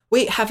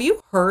Wait, have you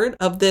heard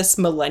of this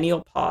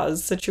millennial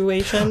pause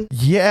situation?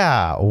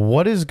 Yeah.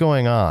 What is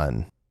going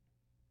on?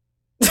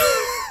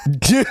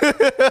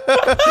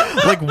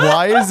 Like,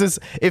 why is this?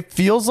 It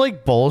feels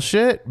like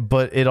bullshit,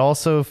 but it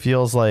also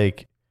feels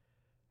like.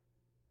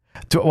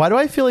 Why do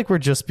I feel like we're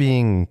just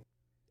being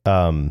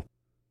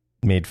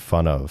made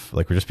fun of?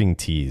 Like, we're just being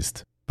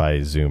teased by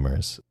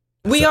Zoomers.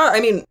 We are. I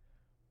mean,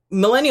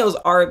 millennials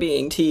are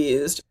being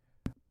teased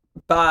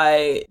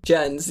by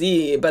Gen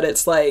Z, but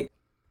it's like,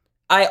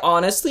 I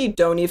honestly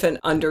don't even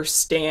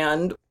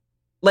understand.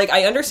 Like,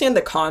 I understand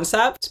the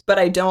concept, but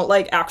I don't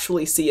like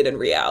actually see it in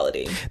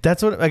reality.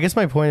 That's what I guess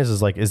my point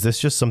is like, is this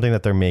just something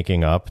that they're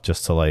making up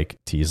just to like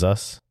tease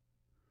us?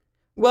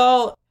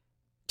 Well,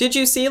 did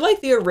you see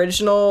like the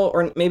original,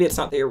 or maybe it's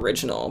not the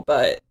original,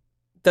 but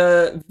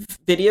the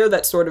video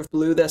that sort of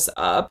blew this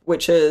up,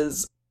 which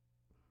is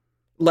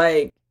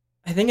like,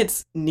 I think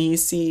it's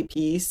Nisi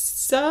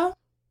Pisa?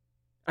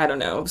 I don't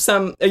know. A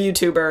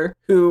YouTuber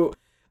who,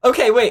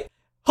 okay, wait.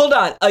 Hold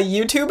on, a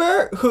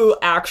YouTuber who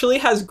actually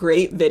has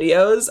great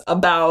videos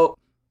about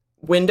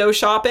window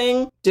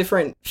shopping,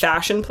 different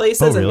fashion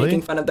places, and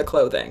making fun of the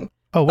clothing.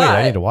 Oh, wait,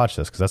 I need to watch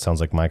this because that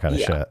sounds like my kind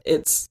of shit.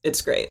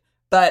 It's great.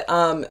 But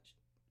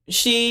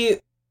she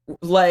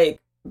like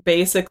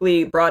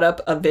basically brought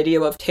up a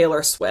video of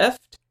Taylor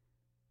Swift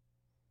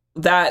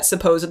that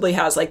supposedly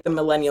has like the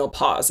millennial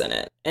pause in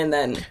it, and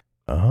then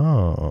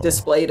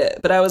displayed it.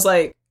 But I was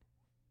like,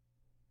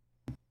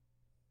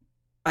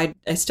 I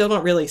still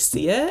don't really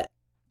see it.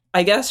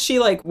 I guess she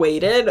like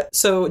waited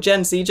so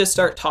Gen Z just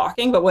start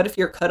talking, but what if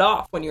you're cut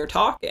off when you're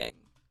talking?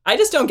 I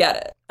just don't get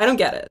it. I don't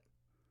get it.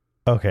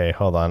 Okay,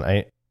 hold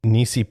on.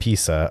 Nisi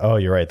Pisa. Oh,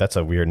 you're right. That's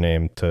a weird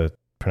name to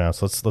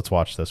pronounce. Let's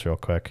watch this real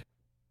quick.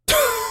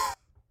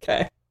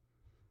 Okay.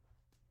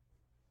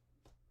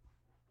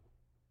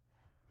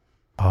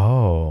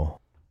 Oh.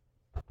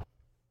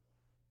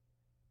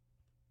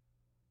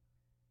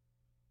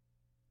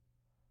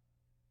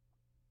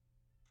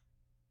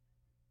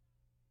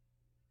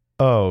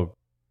 Oh.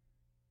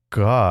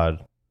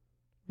 God.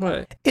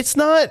 What? It's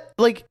not.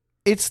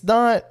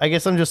 I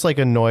guess I'm just like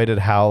annoyed at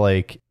how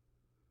like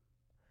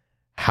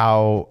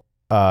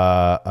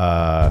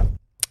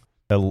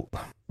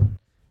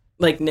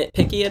like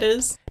nitpicky it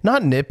is.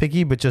 Not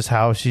nitpicky, but just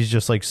how she's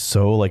just like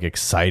so like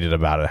excited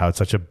about it, how it's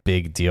such a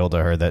big deal to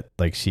her that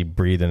like she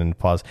breathed in and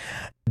paused.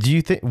 Do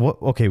you think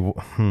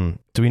do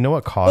we know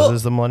what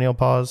causes the millennial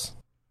pause?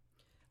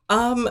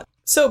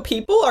 So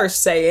people are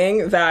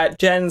saying that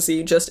Gen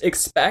Z just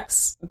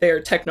expects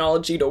their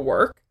technology to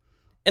work.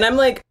 And I'm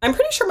like, I'm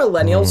pretty sure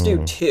millennials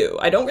do too.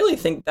 I don't really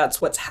think that's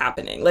what's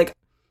happening. Like,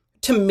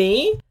 to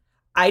me,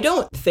 I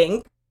don't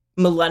think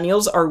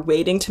millennials are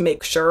waiting to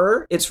make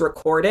sure it's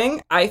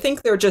recording. I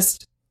think they're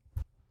just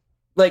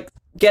like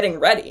getting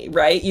ready,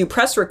 right? You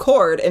press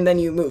record and then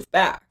you move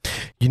back.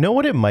 You know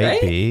what it might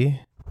be?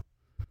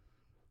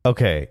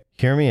 Okay,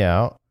 hear me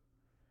out.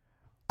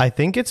 I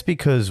think it's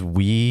because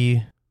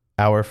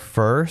our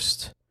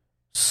first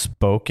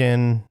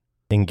spoken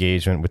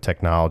engagement with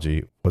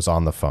technology was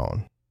on the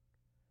phone.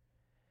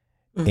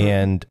 Mm-hmm.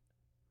 And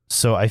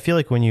so I feel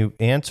like when you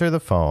answer the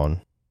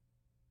phone,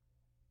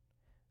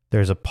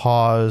 there's a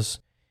pause.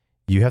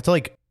 You have to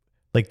like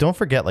don't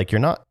forget, like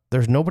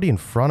there's nobody in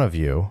front of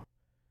you.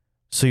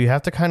 So you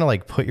have to kind of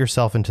like put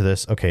yourself into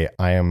this. Okay,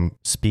 I am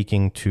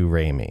speaking to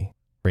Remi.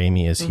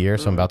 Remi is here.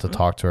 So I'm about to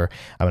talk to her.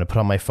 I'm going to put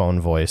on my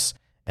phone voice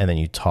and then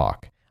you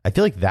talk. I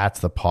feel like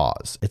that's the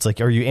pause. It's like,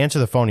 or you answer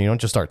the phone, you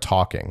don't just start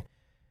talking.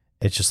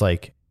 It's just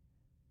like,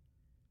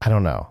 I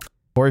don't know.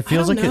 Or it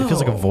feels like a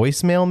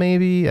voicemail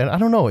maybe. And I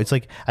don't know. It's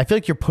like, I feel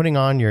like you're putting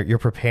on you're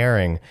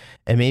preparing,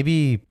 and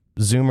maybe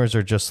Zoomers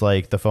are just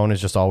like, the phone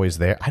is just always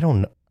there. I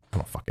don't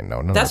fucking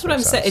know. That's what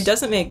I'm saying. It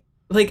doesn't make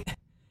like,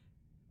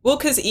 well,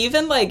 cause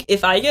even like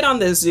if I get on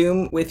the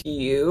Zoom with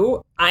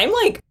you, I'm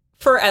like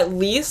for at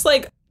least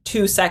like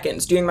 2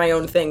 seconds doing my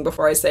own thing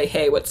before I say,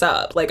 hey, what's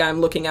up? Like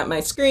I'm looking at my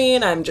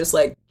screen. I'm just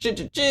like,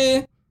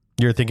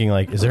 You're thinking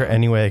like, is there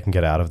any way I can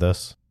get out of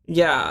this?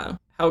 Yeah.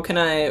 How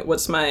can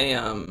what's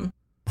my,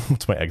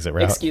 what's my exit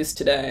route? Excuse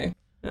today.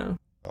 Yeah.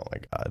 Oh my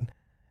God.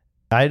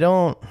 I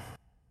don't.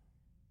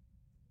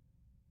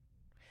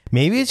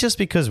 Maybe it's just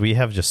because we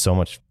have just so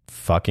much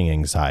fucking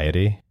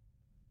anxiety.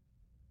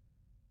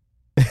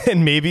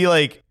 And maybe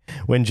like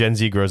when Gen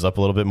Z grows up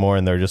a little bit more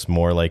and they're just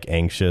more like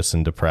anxious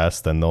and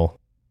depressed, then they'll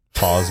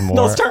pause more.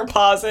 They'll start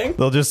pausing.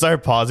 They'll just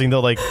start pausing.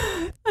 They'll like,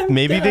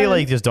 maybe they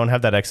like just don't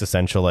have that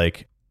existential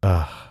like,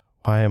 why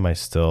am I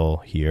still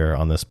here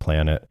on this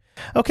planet?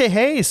 Okay,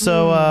 hey,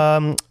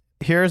 so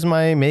here's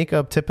my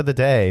makeup tip of the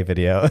day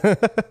video.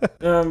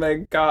 Oh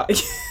my God.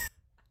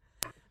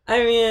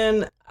 I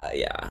mean,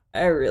 yeah,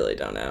 I really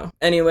don't know.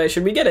 Anyway,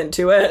 should we get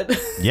into it?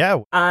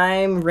 Yeah.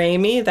 I'm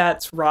Remi,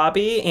 that's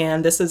Robbie,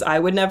 and this is I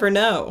Would Never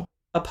Know,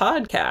 a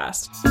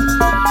podcast.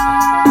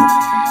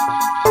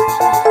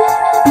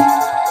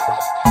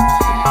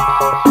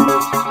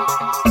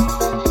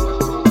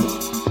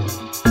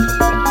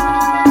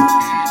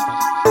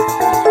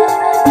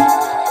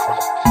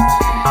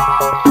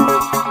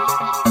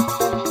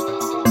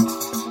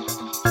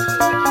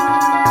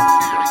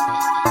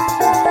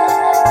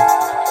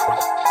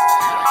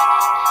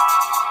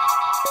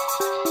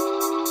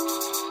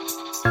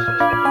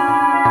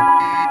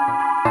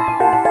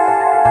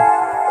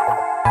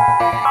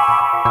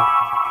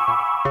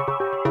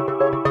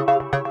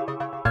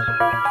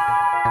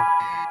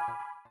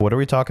 what are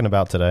we talking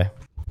about today?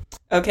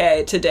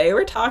 Okay, today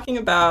we're talking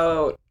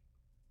about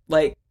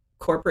like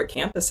corporate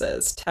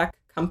campuses, tech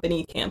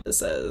company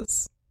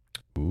campuses.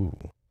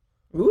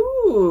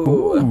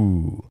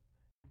 Ooh.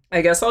 I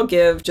guess I'll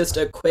give just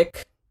a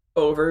quick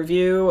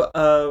overview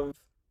of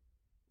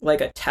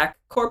like a tech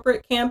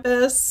corporate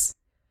campus,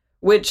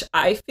 which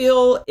I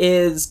feel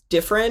is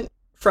different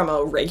from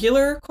a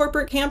regular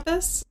corporate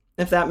campus,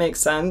 if that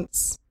makes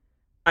sense.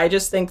 I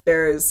just think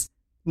there's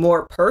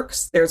more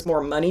perks, there's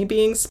more money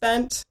being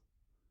spent.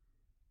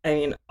 I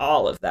mean,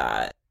 all of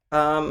that.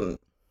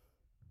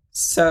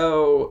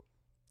 So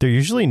they're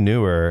usually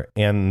newer,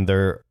 and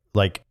they're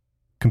like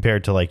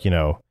compared to like, you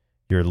know,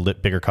 your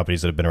bigger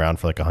companies that have been around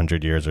for like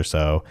 100 years or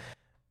so.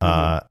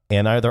 And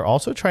they're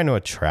also trying to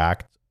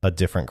attract a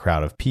different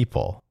crowd of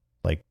people.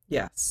 Like,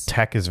 yes,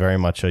 tech is very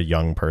much a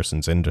young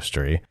person's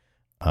industry.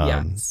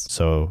 Yes.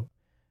 So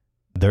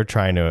they're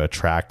trying to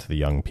attract the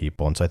young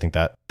people. And so I think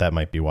that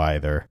might be why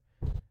they're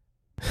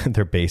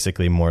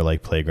basically more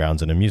like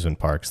playgrounds and amusement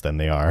parks than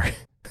they are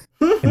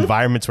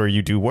environments where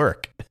you do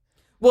work.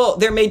 Well,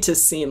 they're made to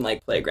seem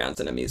like playgrounds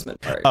and amusement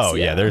parks. Oh,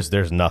 yeah.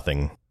 There's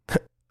nothing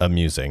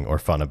amusing or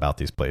fun about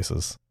these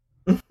places.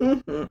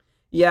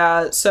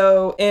 Yeah.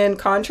 So in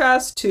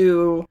contrast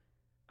to,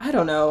 I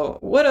don't know,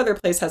 what other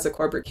place has a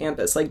corporate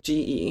campus? Like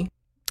GE.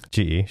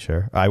 GE,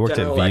 sure. I worked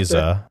General at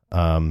Visa.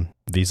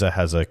 Visa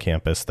has a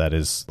campus that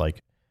is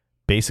like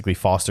basically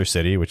Foster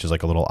City, which is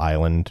like a little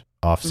island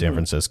off San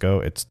Francisco.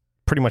 It's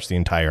pretty much the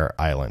entire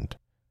island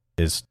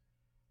is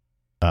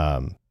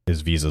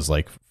Visa's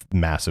like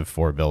massive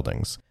 4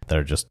 buildings that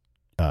are just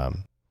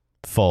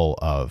full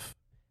of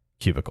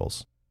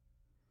cubicles.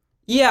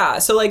 Yeah,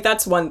 so like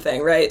that's one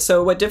thing, right?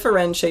 So what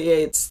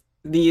differentiates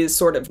these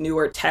sort of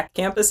newer tech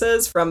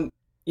campuses from,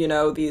 you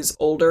know, these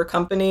older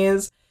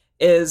companies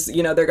is,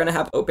 you know, they're going to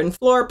have open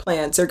floor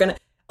plans. A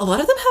lot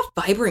of them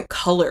have vibrant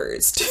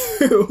colors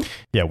too.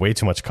 Yeah, way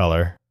too much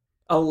color.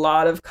 A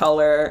lot of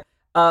color.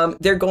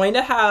 They're going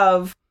to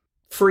have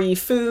free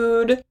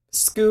food,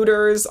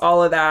 scooters,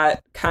 all of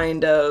that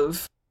kind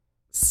of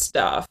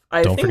stuff.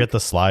 Don't forget the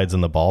slides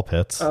and the ball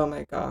pits. Oh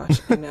my gosh,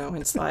 I know,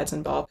 and slides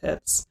and ball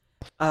pits.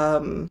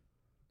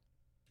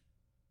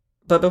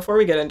 But before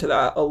we get into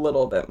that a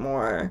little bit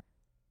more,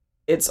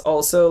 it's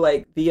also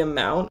like the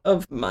amount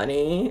of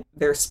money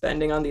they're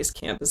spending on these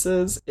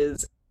campuses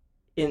is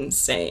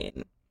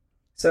insane.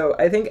 So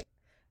I think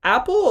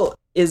Apple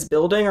is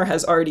building or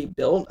has already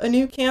built a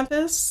new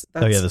campus.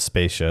 The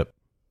spaceship.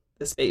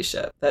 The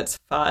spaceship. That's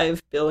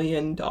 $5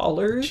 billion.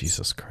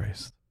 Jesus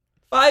Christ.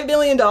 $5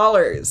 billion.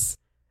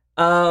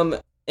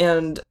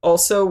 And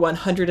also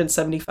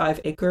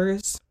 175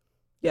 acres.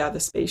 Yeah, the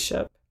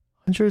spaceship.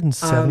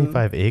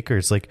 175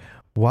 acres. Like,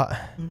 what?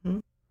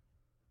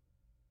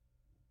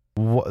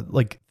 What?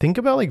 Like, think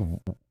about like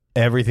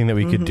everything that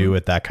we could do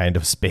with that kind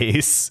of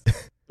space.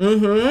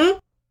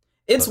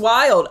 It's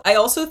wild. I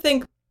also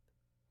think,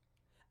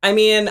 I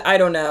mean, I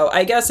don't know.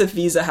 I guess if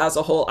Visa has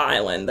a whole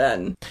island,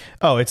 then.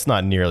 Oh, it's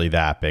not nearly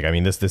that big. I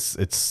mean,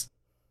 it's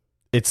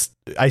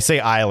I say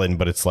island,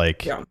 but it's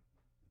like,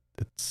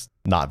 it's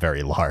not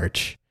very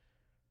large.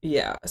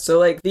 Yeah. So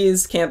like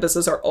these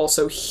campuses are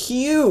also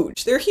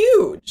huge. They're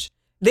huge.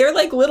 They're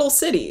like little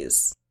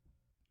cities.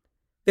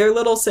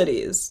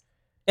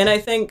 And I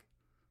think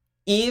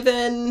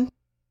even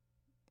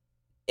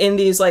in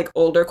these like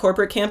older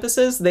corporate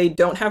campuses, they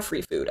don't have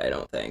free food, I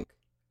don't think.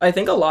 I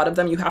think a lot of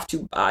them you have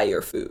to buy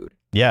your food.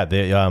 Yeah,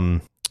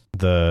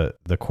 the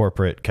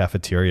corporate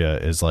cafeteria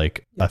is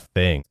like a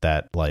thing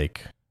that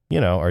like, you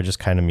know, are just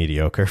kind of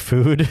mediocre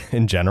food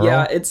in general.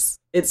 Yeah,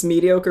 it's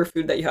mediocre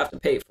food that you have to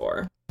pay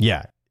for.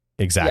 Yeah,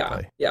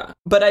 exactly. Yeah.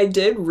 But I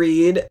did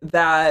read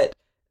that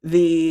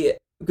the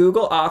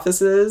Google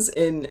offices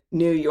in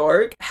New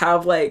York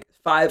have like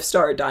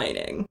 5-star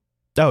dining.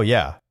 Oh,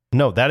 yeah.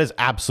 No, that is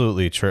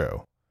absolutely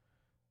true.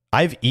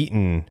 I've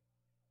eaten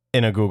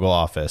in a Google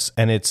office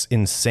and it's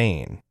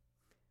insane.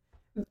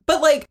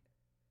 But like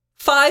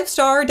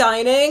 5-star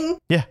dining?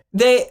 Yeah.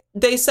 They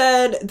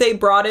said they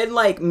brought in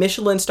like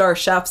Michelin star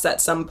chefs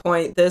at some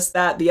point, this,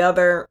 that, the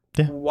other.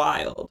 Yeah.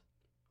 Wild.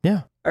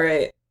 Yeah. All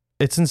right.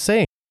 It's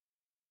insane.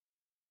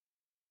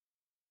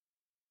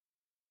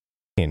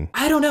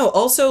 I don't know.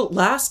 Also,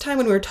 last time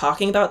when we were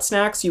talking about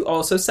snacks, you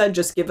also said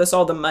just give us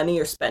all the money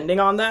you're spending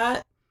on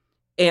that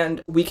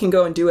and we can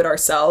go and do it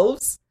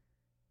ourselves.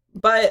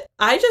 But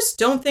I just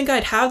don't think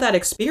I'd have that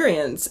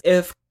experience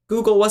if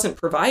Google wasn't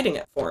providing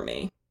it for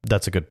me.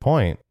 That's a good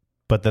point.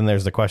 But then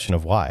there's the question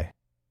of why.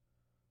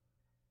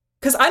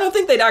 Because I don't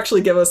think they'd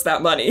actually give us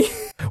that money.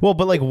 Well,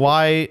 but like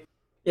why?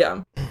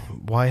 Yeah.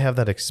 Why have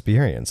that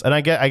experience? And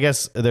I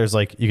guess there's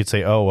like, you could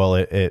say, oh, well,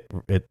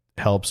 it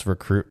helps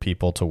recruit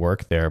people to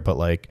work there. But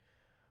like,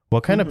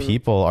 what kind of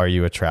people are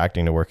you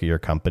attracting to work at your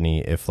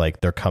company if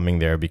like they're coming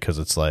there because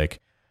it's like,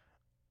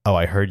 oh,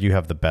 I heard you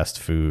have the best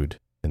food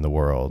in the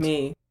world.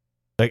 Me.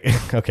 Like,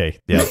 okay.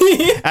 Yeah.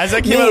 As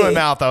that came out of my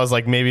mouth, I was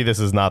like, maybe this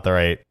is not the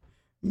right.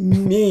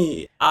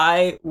 Me.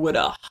 I would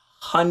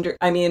 100.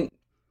 I mean,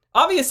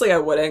 obviously I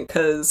wouldn't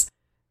because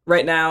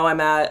right now I'm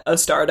at a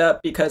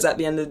startup because at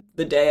the end of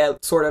the day, I'm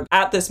sort of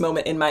at this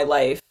moment in my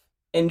life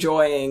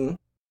enjoying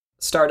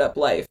startup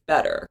life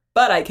better.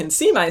 But I can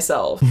see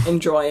myself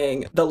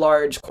enjoying the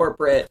large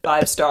corporate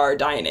 5-star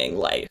dining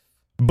life.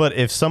 But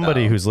if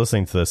somebody who's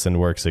listening to this and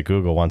works at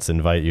Google wants to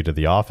invite you to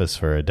the office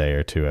for a day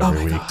or two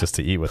every week just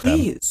to eat with them.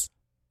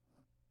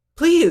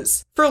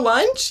 Please. For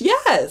lunch?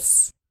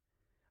 Yes.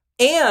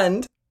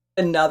 And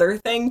another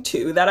thing,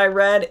 too, that I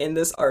read in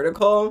this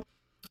article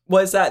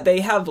was that they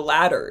have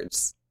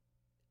ladders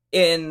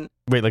in...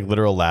 Wait, like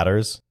literal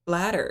ladders?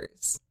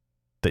 Ladders.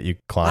 That you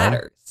climb?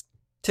 Ladders.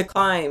 To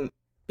climb.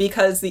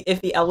 Because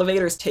if the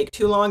elevators take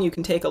too long, you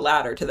can take a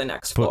ladder to the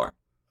next floor.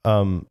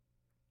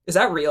 Is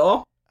that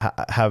real?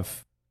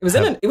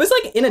 It was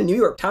like in a New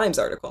York Times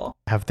article.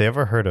 Have they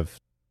ever heard of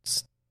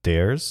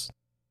stairs?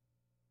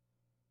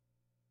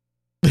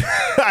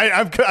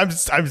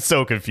 I'm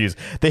so confused.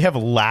 They have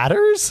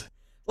ladders?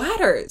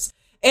 Ladders.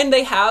 And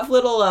they have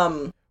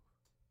little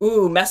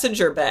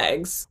messenger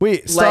bags.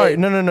 Wait, sorry.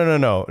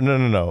 No.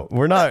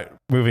 We're not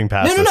moving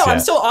past this yet. I'm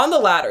still on the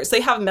ladders.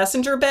 They have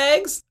messenger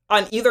bags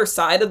on either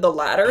side of the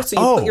ladder,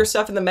 so you put your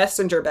stuff in the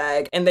messenger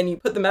bag and then you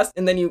put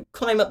and then you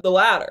climb up the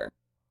ladder.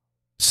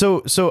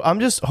 So I'm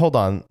just, hold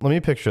on. Let me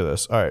picture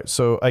this. All right.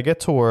 So I get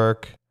to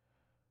work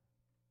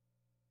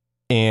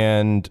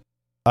and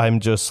I'm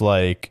just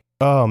like,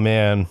 oh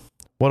man,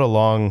 what a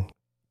long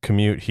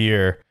commute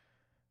here.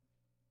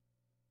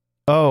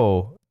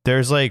 Oh,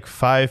 there's like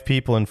 5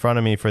 people in front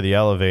of me for the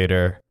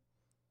elevator.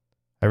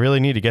 I really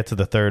need to get to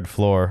the 3rd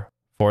floor,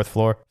 4th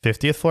floor,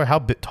 50th floor. How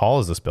tall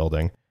is this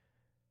building?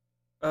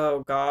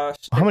 Oh gosh.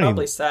 They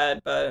probably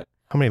said, but...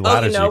 How many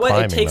ladders are you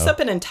climbing, It takes up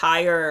an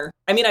entire...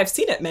 I mean, I've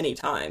seen it many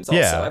times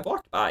also. Yeah. I've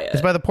walked by it.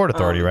 It's by the Port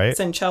Authority, right?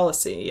 It's in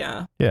Chelsea,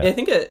 yeah. I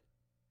think it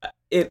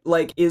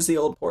like is the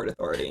old Port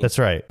Authority. That's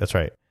right.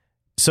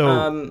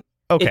 So,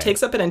 okay. It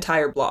takes up an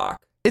entire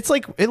block. It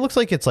looks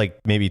like it's like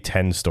maybe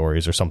 10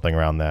 stories or something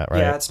around that,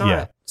 right? Yeah, it's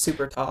not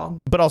super tall.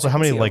 But also, how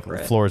many like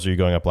floors are you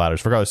going up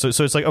ladders? Regardless.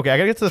 So it's like, okay, I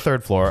gotta get to the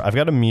 3rd floor. I've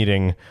got a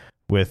meeting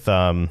with,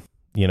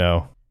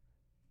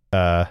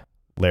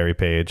 Larry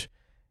Page.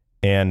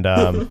 And,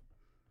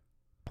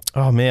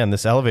 oh man,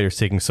 this elevator's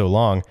taking so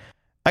long.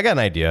 I got an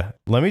idea.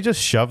 Let me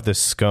just shove this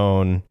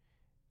scone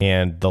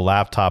and the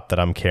laptop that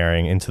I'm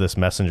carrying into this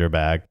messenger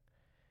bag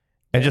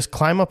and just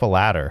climb up a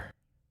ladder.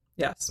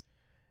 Yes.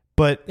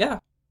 But yeah,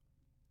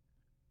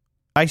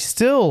 I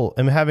still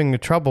am having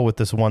trouble with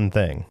this one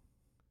thing.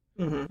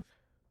 Mm-hmm.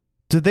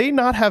 Do they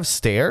not have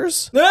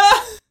stairs?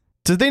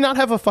 Do they not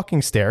have a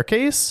fucking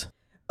staircase?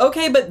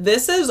 Okay, but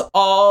this is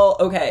all...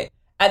 Okay,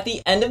 at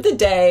the end of the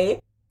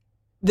day...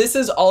 This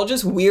is all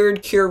just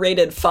weird,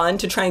 curated fun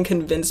to try and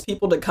convince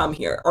people to come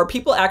here. Are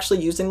people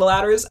actually using the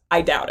ladders?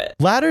 I doubt it.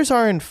 Ladders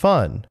aren't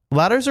fun.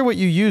 Ladders are what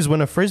you use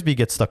when a frisbee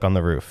gets stuck on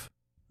the roof.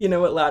 You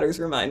know what ladders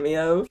remind me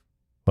of?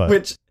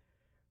 What?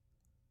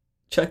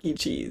 Chuck E.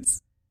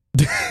 Cheese.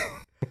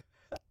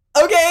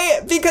 Okay,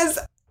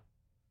 because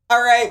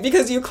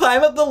you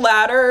climb up the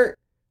ladder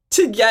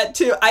to get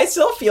to... I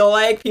still feel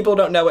like people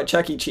don't know what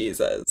Chuck E. Cheese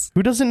is.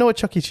 Who doesn't know what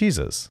Chuck E. Cheese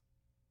is?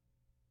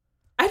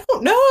 I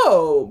don't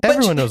know.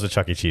 Everyone knows what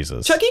Chuck E. Cheese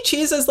is. Chuck E.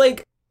 Cheese is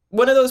like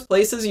one of those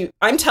places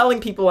I'm telling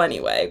people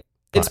anyway.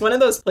 It's one of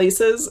those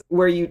places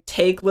where you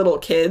take little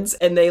kids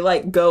and they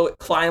like go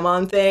climb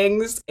on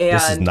things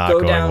and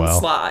go down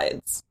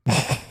slides.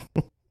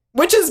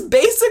 Which is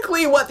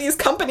basically what these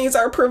companies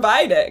are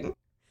providing.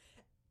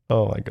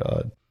 Oh my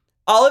God.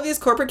 All of these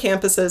corporate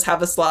campuses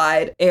have a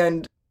slide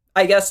and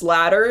I guess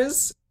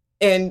ladders.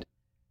 And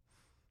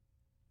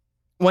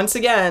once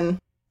again,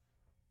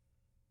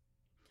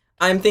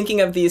 I'm thinking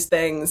of these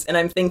things and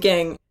I'm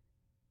thinking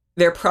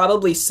they're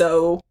probably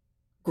so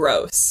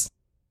gross.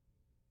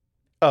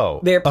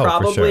 Oh. They're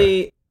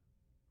probably sure.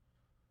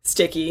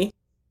 sticky.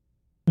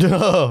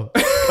 Oh.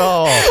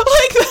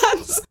 Like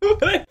that's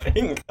what I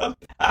think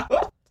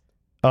about.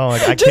 Oh,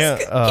 like, I can't.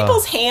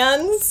 People's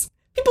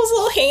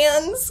little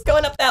hands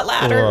going up that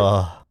ladder.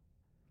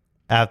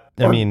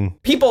 I mean,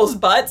 people's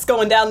butts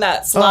going down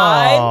that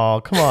slide. Oh,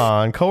 come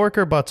on.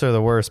 Coworker butts are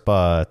the worst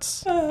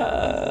butts.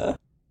 But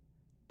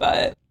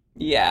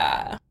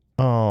yeah.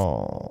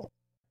 Oh.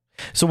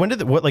 So when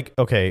did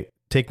okay,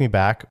 take me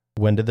back.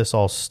 When did this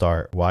all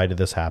start? Why did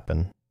this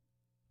happen?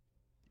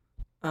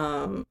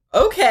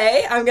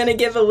 Okay, I'm going to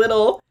give a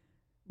little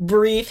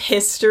brief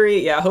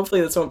history. Yeah,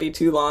 hopefully this won't be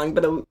too long,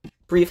 but a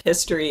brief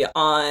history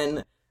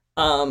on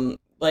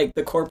like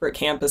the corporate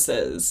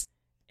campuses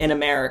in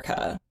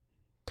America.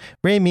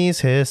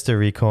 Remi's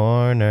History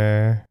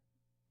Corner.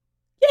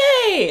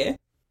 Yay!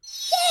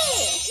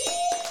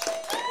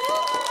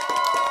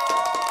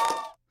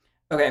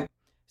 Okay,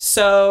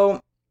 so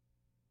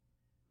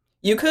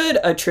you could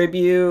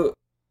attribute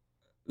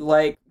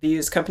like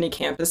these company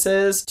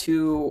campuses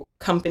to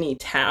company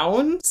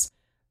towns,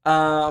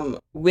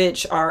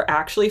 which are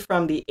actually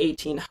from the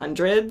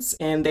 1800s,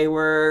 and they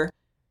were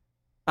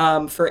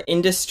for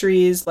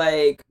industries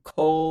like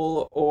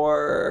coal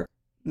or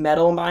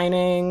metal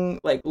mining,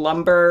 like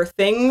lumber,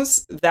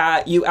 things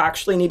that you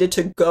actually needed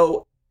to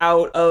go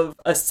out of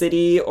a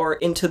city or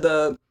into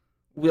the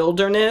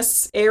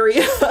wilderness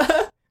area.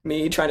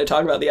 Me trying to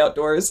talk about the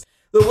outdoors.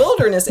 The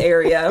wilderness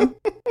area.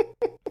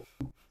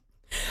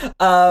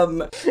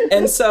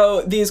 And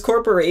so these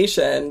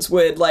corporations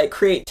would like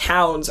create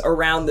towns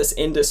around this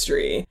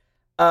industry.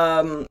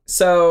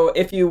 So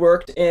if you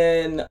worked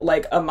in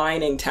like a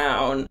mining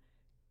town,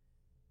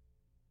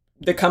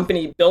 the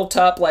company built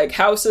up like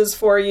houses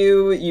for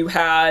you. You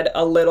had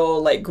a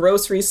little like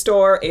grocery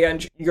store,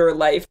 and your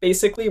life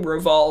basically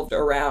revolved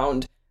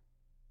around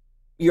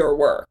your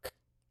work.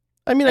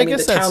 I mean, I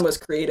guess the town was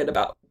created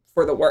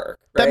for the work.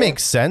 Right? That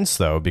makes sense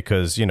though,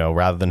 because, you know,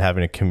 rather than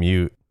having to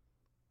commute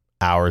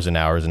hours and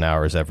hours and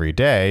hours every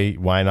day,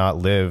 why not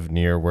live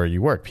near where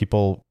you work?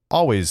 People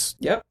always,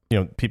 you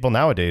know, people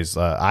nowadays,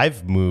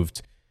 I've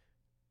moved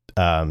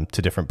to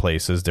different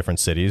places, different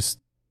cities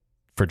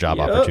for job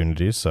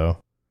opportunities. So,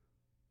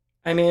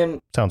 I mean,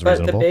 sounds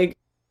reasonable. The big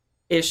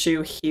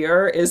issue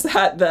here is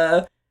that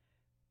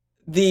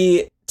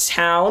the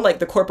town, like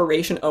the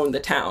corporation owned the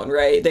town,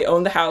 right? They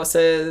own the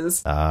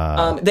houses.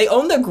 They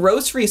own the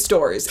grocery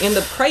stores and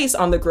the price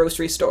on the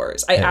grocery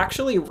stores. I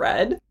actually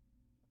read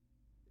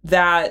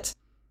that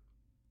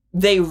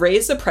they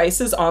raised the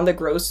prices on the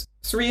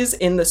groceries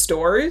in the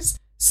stores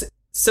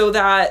so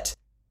that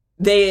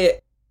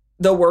the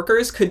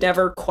workers could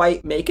never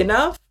quite make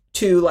enough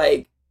to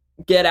like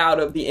get out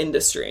of the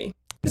industry.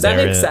 Does that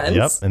make sense?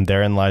 Yep, and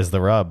therein lies the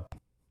rub.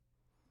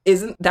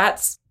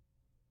 That's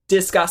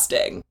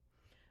disgusting.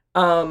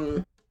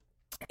 And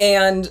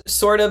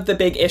sort of the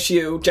big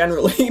issue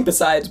generally,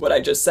 besides what I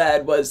just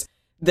said, was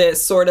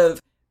this sort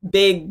of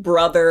big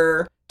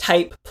brother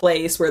type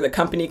place where the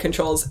company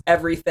controls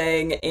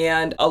everything.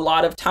 And a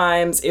lot of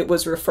times it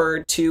was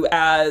referred to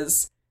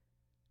as,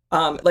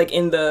 like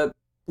in the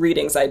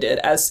readings I did,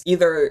 as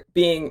either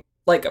being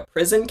like a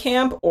prison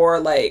camp or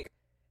like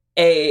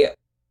a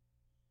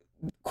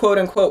quote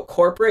unquote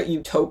corporate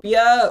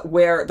utopia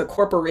where the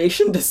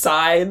corporation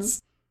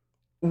decides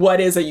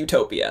what is a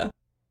utopia.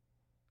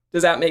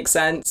 Does that make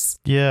sense?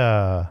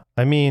 Yeah.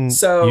 I mean,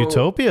 so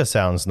utopia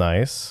sounds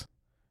nice.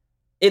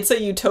 It's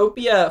a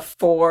utopia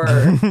for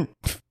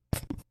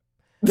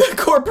the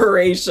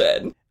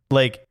corporation.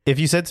 Like, if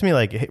you said to me,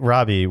 like, hey,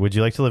 Robbie, would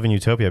you like to live in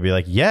utopia? I'd be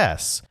like,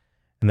 yes.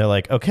 And they're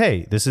like,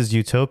 okay, this is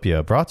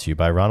Utopia, brought to you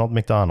by Ronald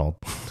McDonald.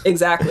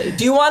 Exactly.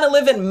 Do you want to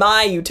live in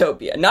my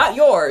utopia? Not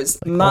yours,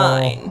 like,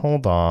 mine. Oh,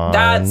 hold on.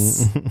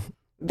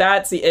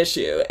 That's the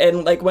issue.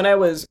 And like when I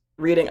was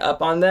reading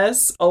up on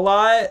this a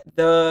lot,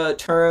 the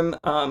term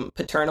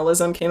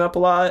paternalism came up a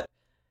lot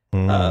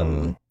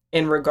in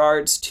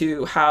regards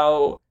to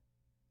how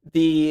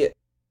the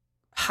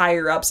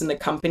higher ups in the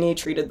company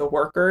treated the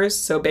workers.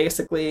 So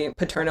basically,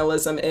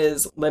 paternalism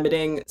is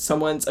limiting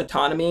someone's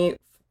autonomy,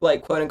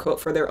 like quote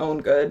unquote, for their own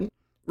good,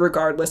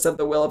 regardless of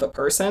the will of a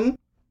person.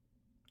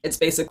 It's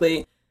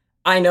basically,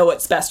 I know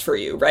what's best for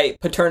you, right?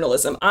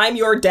 Paternalism. I'm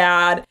your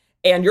dad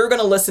and you're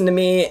going to listen to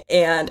me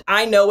and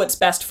I know what's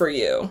best for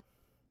you,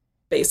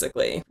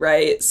 basically,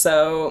 right?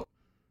 So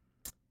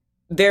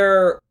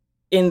there,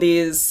 in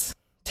these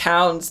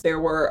towns, there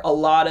were a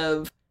lot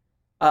of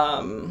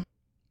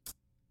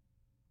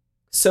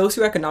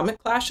socioeconomic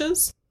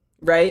clashes,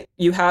 right?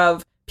 You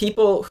have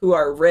people who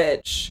are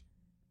rich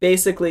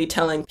basically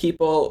telling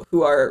people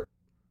who are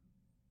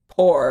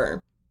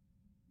poor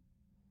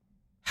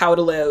how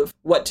to live,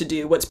 what to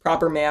do, what's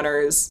proper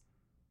manners,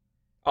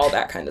 all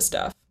that kind of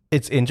stuff.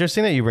 It's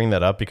interesting that you bring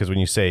that up, because when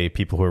you say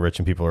people who are rich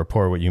and people who are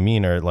poor, what you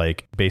mean are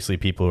like basically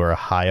people who are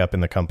high up in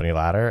the company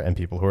ladder and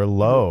people who are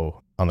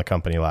low on the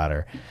company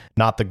ladder,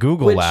 not the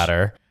Google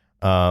ladder,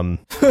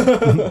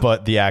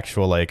 but the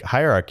actual like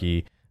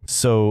hierarchy.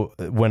 So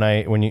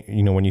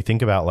when you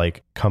think about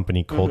like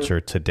company culture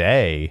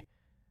today,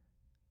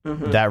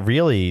 that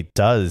really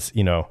does,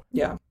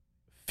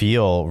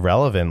 feel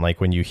relevant.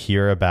 Like when you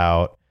hear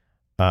about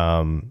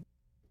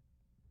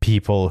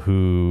people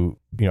who,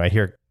 I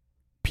hear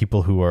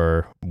people who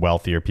are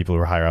wealthy or people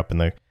who are higher up in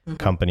the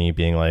company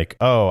being like,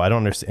 oh, I don't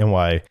understand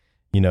why,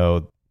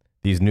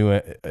 these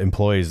new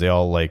employees, they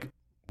all like,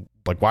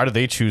 why do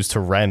they choose to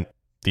rent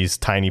these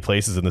tiny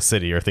places in the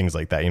city or things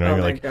like that?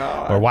 You're like,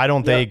 God. Or why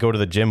don't they go to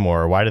the gym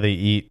more? Or why do they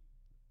eat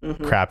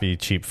crappy,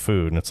 cheap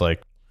food? And it's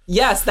like,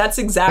 yes, that's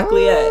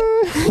exactly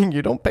it.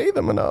 You don't pay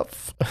them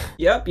enough.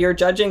 Yep. You're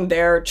judging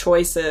their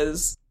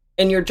choices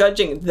and you're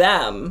judging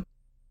them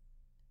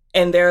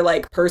and their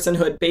like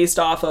personhood based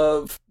off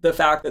of the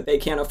fact that they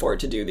can't afford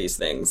to do these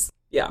things.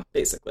 Yeah,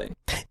 basically.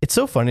 It's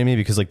so funny to me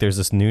because like there's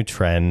this new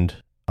trend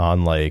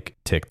on like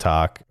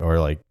TikTok or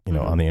like,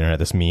 on the internet,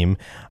 this meme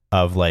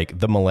of like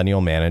the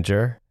millennial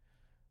manager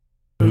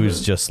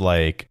who's just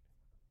like,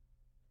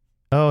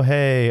 oh,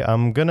 hey,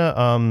 I'm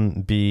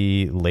gonna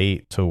be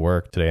late to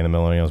work today. And the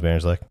millennials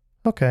manager's like,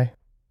 okay,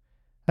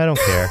 I don't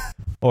care.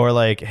 Or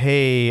like,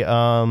 hey,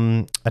 I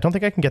don't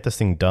think I can get this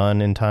thing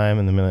done in time.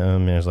 And the millennial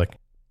manager's like,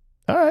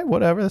 all right,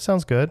 whatever, that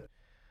sounds good.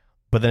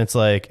 But then it's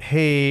like,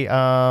 hey,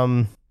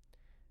 I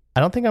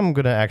don't think I'm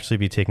going to actually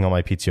be taking all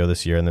my PTO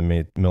this year. And the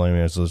millennial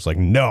manager is like,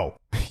 no,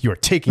 you're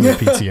taking your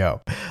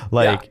PTO.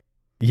 Like,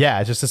 Yeah,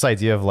 it's just this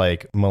idea of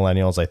like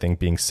millennials, I think,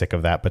 being sick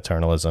of that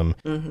paternalism,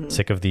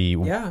 sick of the.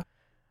 Yeah.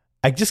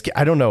 I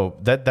don't know,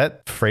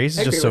 that phrase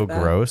is just so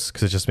gross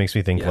because it just makes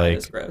me think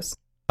like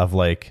of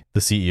like the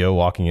CEO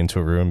walking into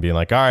a room being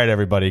like, all right,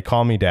 everybody,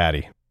 call me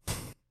daddy.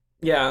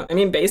 Yeah, I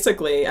mean,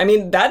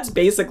 that's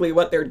basically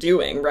what they're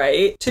doing,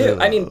 right? Too.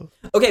 I mean,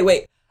 okay,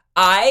 wait.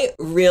 I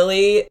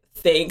really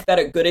think that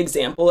a good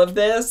example of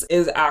this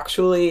is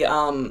actually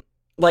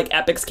like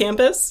Epic's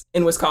campus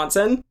in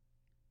Wisconsin.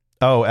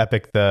 Oh,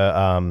 Epic,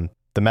 the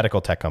medical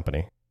tech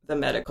company. The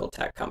medical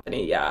tech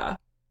company, yeah.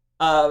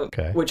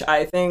 Okay. Which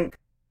I think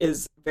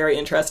is very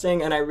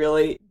interesting, and I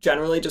really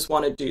generally just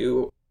want to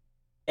do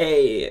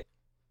a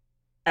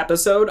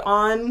episode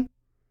on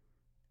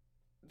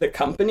the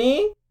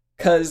company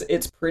because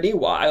it's pretty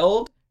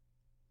wild.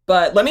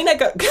 But let me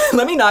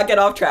not get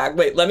off track.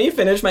 Wait, let me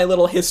finish my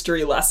little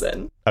history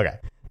lesson. Okay.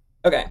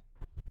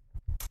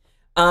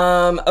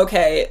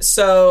 Okay,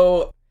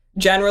 so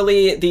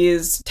generally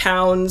these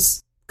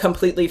towns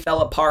completely fell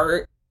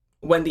apart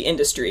when the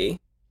industry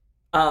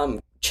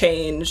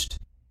changed,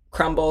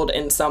 crumbled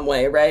in some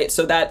way, right?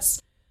 So that's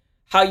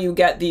how you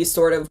get these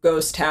sort of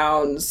ghost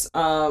towns,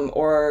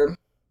 or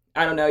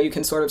I don't know, you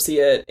can sort of see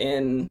it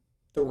in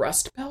the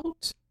Rust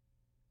Belt,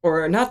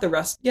 or not the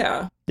Rust,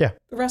 the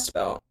Rust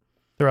Belt.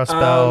 The Rust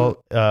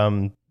Belt,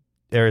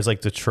 areas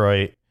like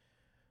Detroit,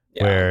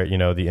 where, you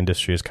know, the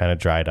industry is kind of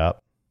dried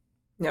up.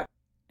 Yeah.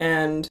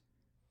 And,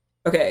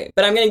 okay,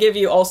 but I'm going to give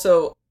you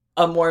also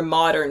a more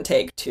modern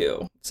take,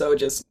 too. So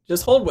just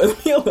hold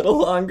with me a little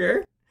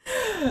longer.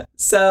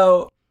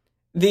 So,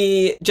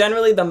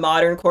 generally the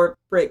modern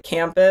corporate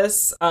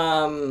campus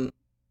can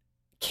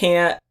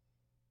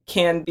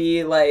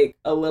be, like,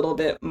 a little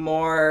bit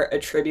more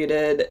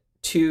attributed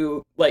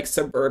to, like,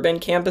 suburban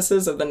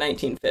campuses of the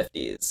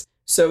 1950s.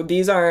 So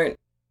these aren't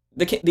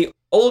the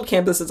old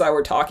campuses I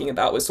were talking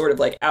about was sort of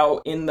like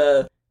out in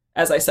the,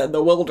 as I said,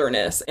 the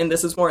wilderness, and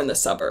this is more in the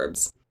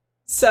suburbs.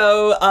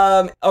 So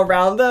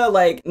around the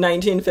like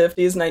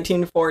 1950s,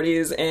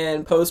 1940s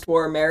in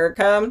post-war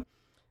America,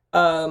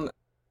 I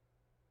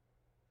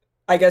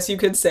guess you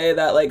could say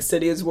that like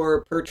cities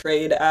were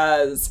portrayed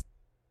as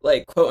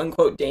like quote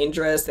unquote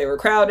dangerous. They were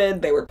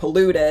crowded, they were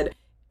polluted,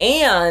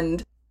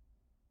 and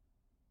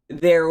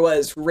there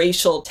was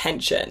racial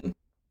tension.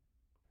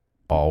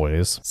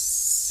 Always.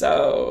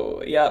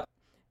 So, yep.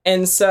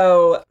 And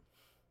so,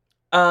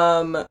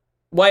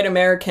 white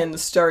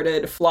Americans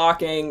started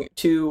flocking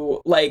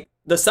to, like,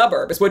 the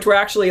suburbs, which were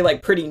actually,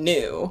 like, pretty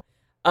new.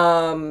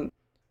 And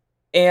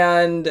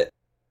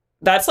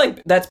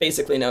that's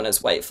basically known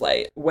as white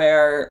flight,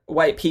 where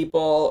white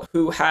people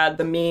who had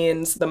the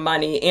means, the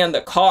money, and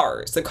the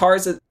cars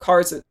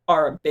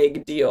are a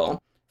big deal,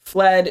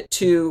 fled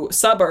to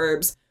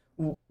suburbs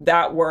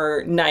that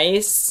were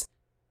nice,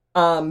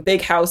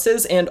 big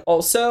houses, and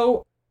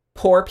also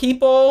poor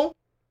people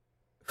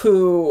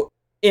who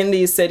in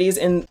these cities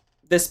in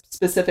this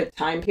specific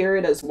time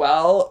period as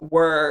well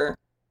were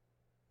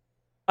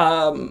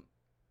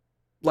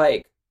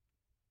like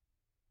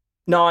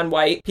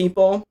non-white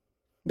people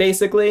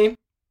basically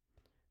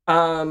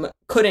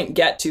couldn't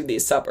get to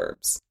these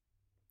suburbs,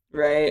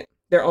 right?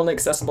 They're only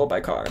accessible by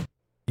car.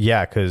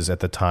 Yeah, because at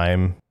the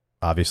time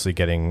obviously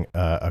getting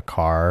a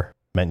car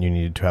meant you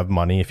needed to have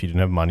money. If you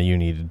didn't have money, you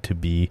needed to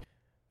be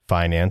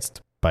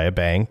financed by a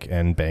bank,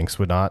 and banks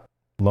would not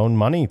loan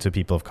money to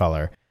people of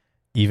color.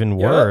 Even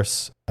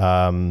worse,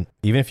 even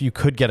if you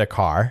could get a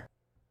car,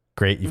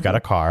 great, you've got a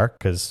car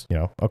because, you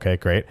know, okay,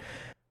 great.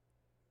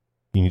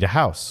 You need a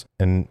house.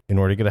 And in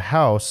order to get a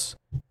house,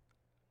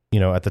 you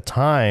know, at the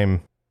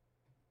time,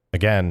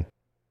 again,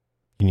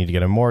 you need to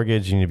get a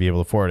mortgage, you need to be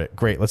able to afford it.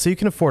 Great. Let's say you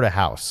can afford a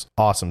house.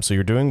 Awesome. So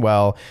you're doing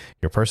well.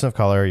 You're a person of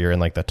color. You're in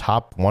like the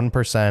top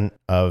 1%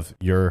 of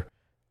your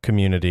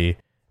community,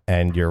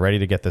 and you're ready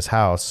to get this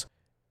house.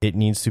 It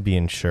needs to be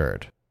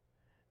insured.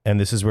 And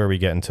this is where we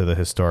get into the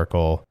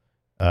historical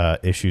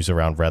issues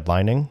around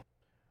redlining,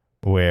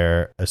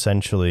 where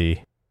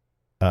essentially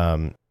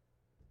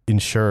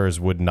insurers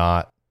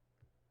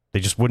they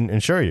just wouldn't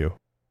insure you.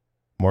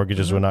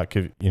 Mortgages would not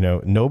give, you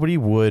know, nobody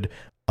would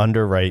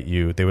underwrite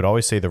you. They would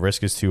always say the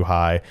risk is too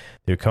high.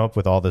 They would come up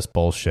with all this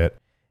bullshit,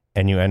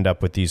 and you end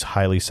up with these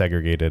highly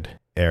segregated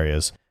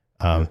areas.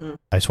 I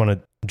just want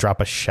to drop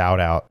a shout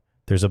out.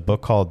 There's a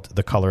book called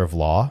The Color of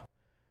Law,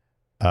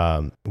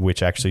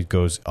 which actually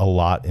goes a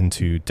lot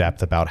into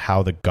depth about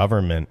how the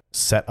government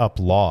set up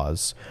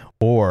laws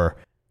or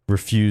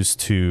refused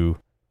to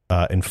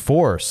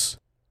enforce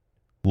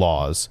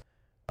laws,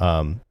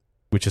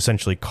 which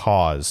essentially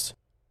caused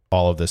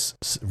all of this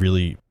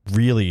really,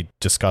 really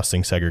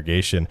disgusting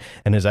segregation,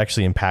 and has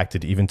actually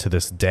impacted even to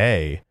this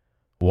day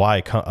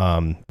why,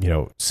 you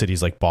know,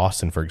 cities like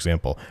Boston, for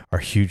example, are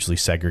hugely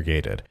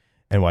segregated,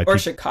 and why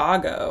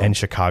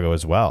Chicago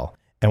as well,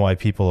 and why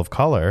people of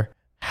color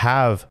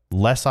have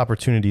less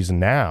opportunities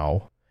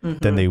now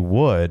than they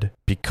would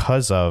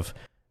because of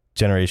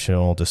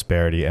generational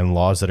disparity and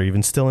laws that are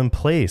even still in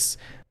place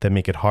that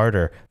make it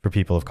harder for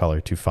people of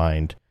color to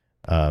find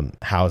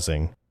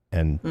housing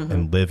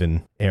and live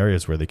in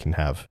areas where they can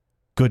have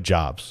good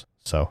jobs.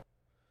 So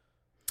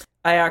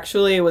I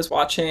actually was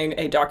watching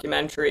a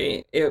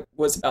documentary. It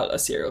was about a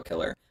serial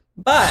killer,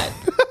 but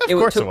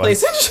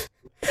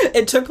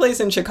it took place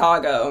in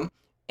Chicago,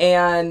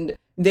 and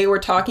they were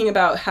talking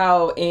about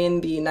how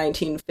in the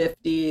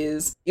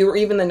 1950s or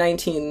even the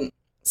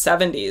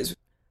 1970s,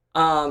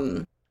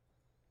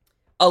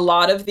 a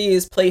lot of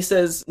these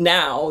places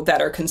now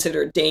that are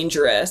considered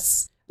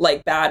dangerous,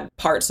 like bad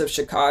parts of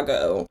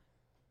Chicago,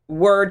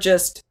 were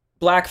just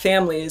Black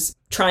families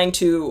trying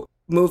to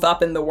move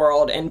up in the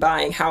world and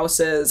buying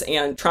houses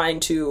and trying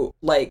to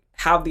like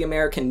have the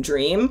American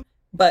dream.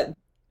 But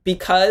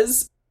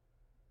because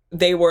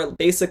they were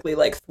basically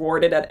like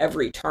thwarted at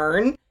every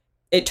turn,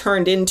 it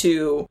turned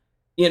into,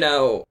 you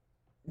know,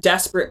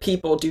 desperate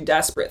people do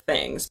desperate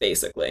things,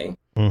 basically.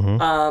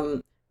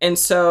 And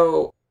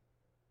so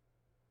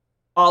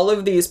all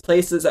of these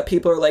places that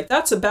people are like,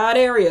 that's a bad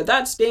area,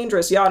 that's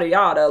dangerous, yada,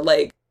 yada,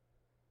 like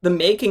the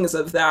makings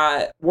of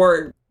that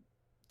were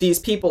these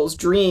people's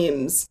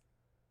dreams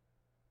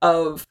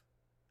of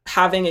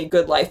having a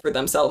good life for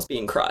themselves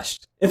being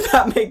crushed, if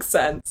that makes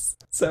sense.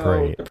 So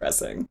Great.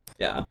 Depressing.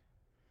 Yeah.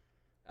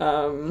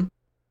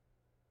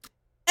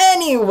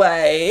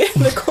 Anyway,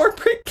 the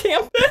corporate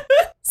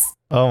campus.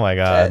 Oh my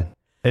God.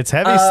 It's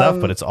heavy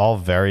stuff, but it's all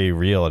very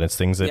real, and it's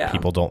things that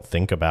people don't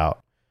think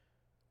about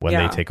when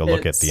they take a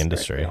look at the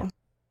industry.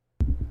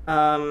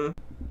 Oh,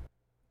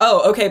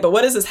 okay. But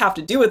what does this have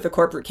to do with the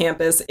corporate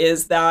campus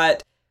is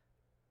that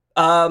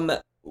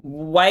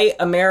white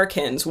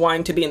Americans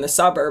wanting to be in the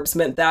suburbs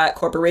meant that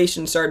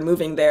corporations started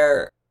moving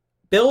their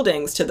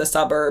buildings to the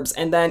suburbs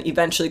and then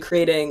eventually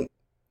creating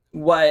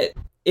what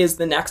is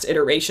the next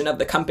iteration of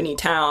the company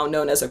town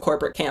known as a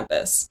corporate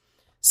campus.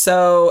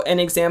 So an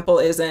example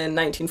is in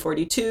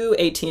 1942,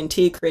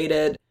 AT&T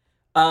created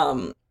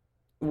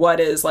what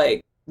is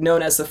like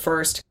known as the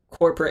first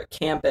corporate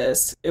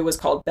campus. It was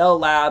called Bell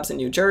Labs in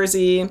New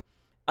Jersey.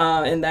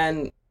 And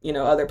then, you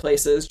know, other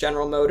places,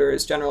 General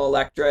Motors, General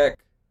Electric,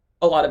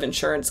 a lot of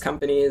insurance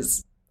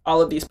companies,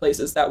 all of these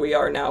places that we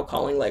are now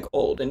calling like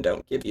old and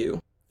don't give you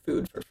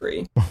food for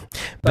free.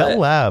 Bell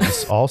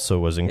Labs also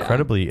was an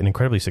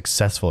incredibly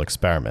successful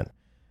experiment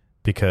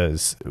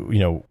because, you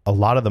know, a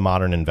lot of the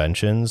modern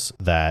inventions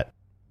that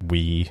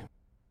we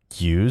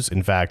use,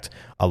 in fact,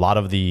 a lot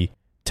of the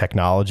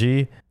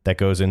technology that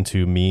goes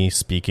into me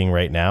speaking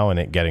right now and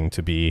it getting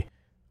to be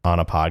on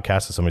a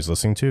podcast that somebody's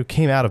listening to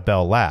came out of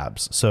Bell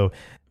Labs. So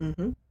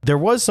there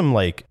was some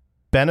like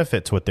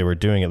benefit to what they were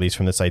doing, at least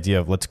from this idea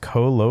of let's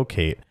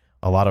co-locate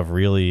a lot of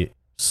really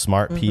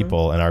smart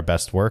people and our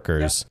best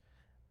workers,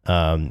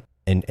 and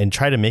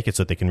try to make it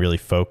so that they can really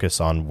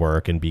focus on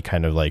work and be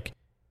kind of like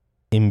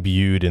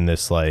imbued in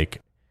this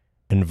like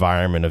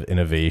environment of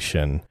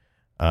innovation,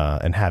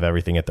 and have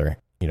everything at their,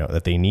 you know,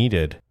 that they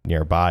needed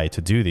nearby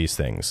to do these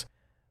things.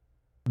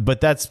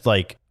 But that's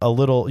like a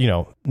little, you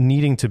know,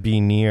 needing to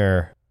be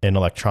near an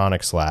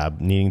electronics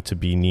lab, needing to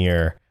be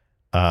near,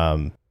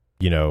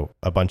 you know,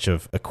 a bunch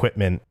of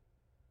equipment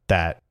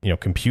that, you know,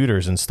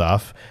 computers and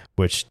stuff,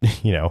 which,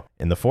 you know,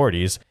 in the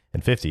 40s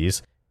and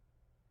 50s,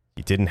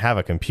 you didn't have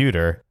a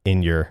computer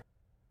in your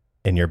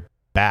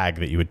bag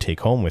that you would take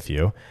home with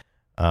you.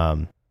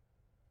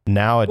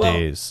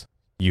 Nowadays,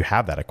 you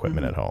have that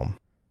equipment at home.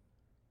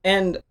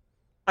 And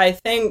I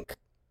think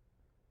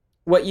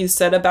what you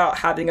said about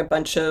having a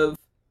bunch of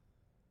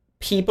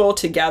people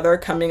together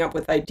coming up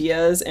with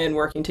ideas and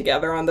working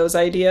together on those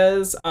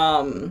ideas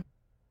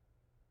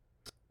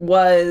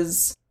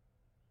was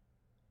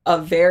a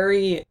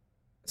very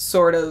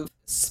sort of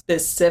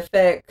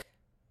specific,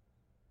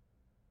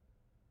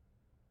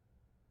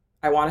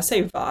 I want to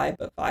say vibe,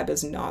 but vibe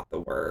is not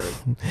the word.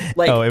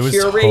 Like, oh, it was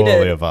curated,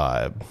 totally a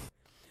vibe.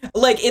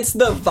 Like, it's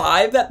the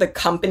vibe that the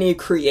company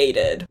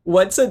created.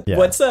 What's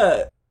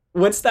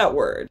that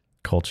word?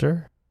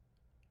 Culture?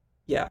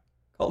 Yeah,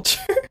 culture.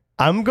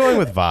 I'm going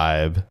with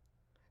vibe.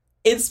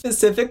 It's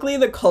specifically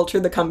the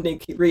culture the company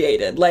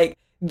created. Like,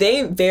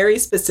 they very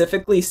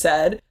specifically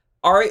said,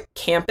 our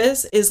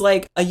campus is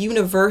like a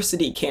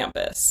university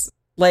campus.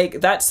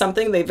 Like, that's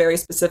something they very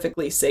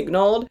specifically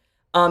signaled.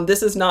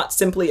 This is not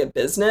simply a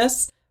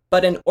business,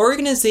 but an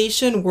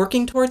organization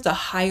working towards a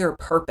higher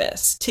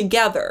purpose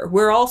together.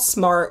 We're all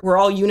smart. We're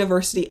all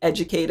university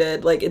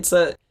educated. Like, it's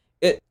a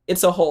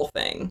whole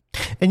thing.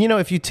 And, you know,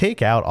 if you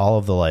take out all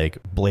of the like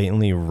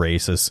blatantly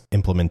racist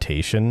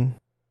implementation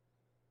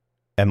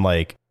and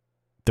like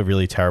the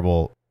really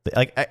terrible,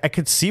 like I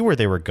could see where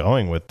they were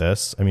going with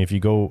this. I mean, if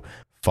you go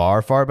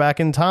far, far back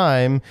in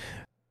time,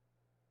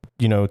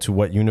 you know, to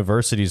what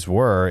universities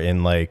were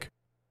in like,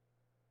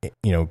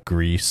 you know,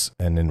 Greece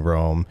and in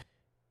Rome,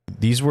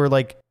 these were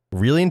like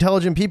really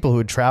intelligent people who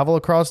would travel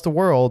across the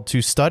world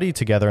to study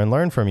together and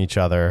learn from each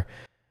other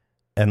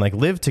and like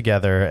live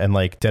together and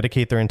like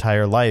dedicate their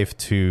entire life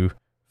to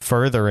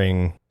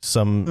furthering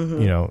some,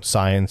 you know,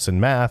 science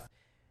and math.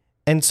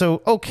 And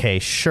so, okay,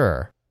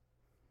 sure.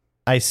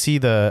 I see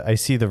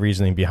the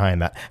reasoning behind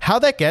that. How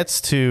that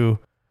gets to,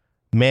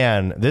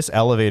 man, this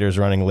elevator's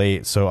running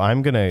late, so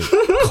I'm going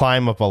to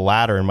climb up a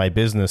ladder in my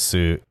business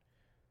suit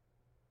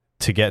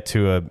to get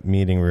to a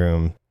meeting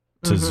room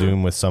to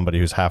Zoom with somebody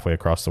who's halfway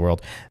across the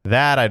world.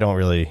 That I don't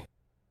really.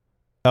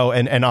 Oh,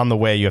 and on the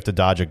way you have to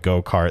dodge a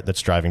go-kart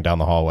that's driving down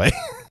the hallway.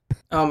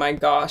 Oh my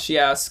gosh,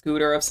 yeah,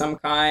 scooter of some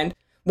kind.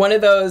 One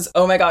of those,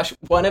 oh my gosh,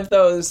 one of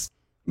those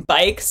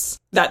bikes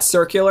that's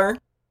circular.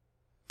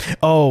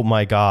 Oh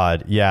my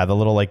God. Yeah, the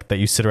little like that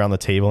you sit around the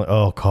table.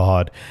 Oh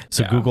God.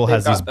 So yeah, Google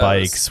has these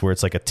bikes where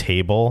it's like a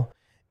table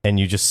and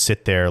you just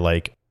sit there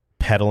like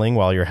pedaling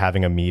while you're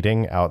having a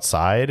meeting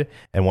outside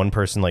and one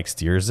person like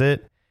steers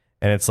it.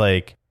 And it's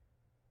like,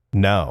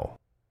 no,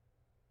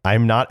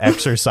 I'm not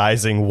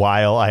exercising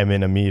while I'm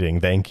in a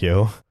meeting. Thank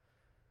you.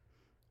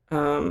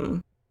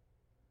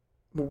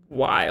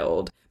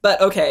 Wild.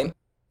 But okay.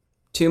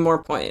 2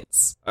 more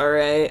points. All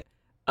right.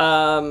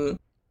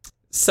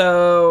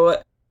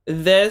 So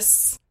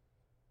this,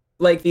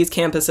 like, these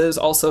campuses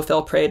also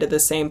fell prey to the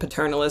same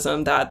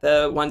paternalism that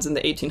the ones in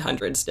the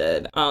 1800s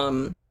did.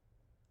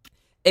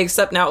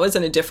 Except now it was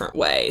in a different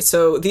way.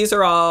 So these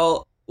are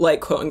all, like,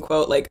 quote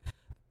unquote, like,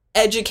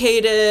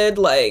 educated,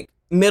 like,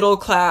 middle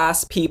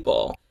class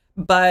people.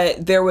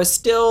 But there was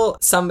still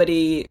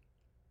somebody,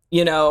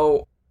 you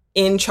know,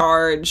 in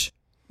charge,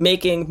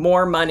 making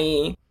more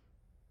money.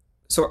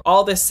 So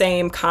all the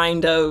same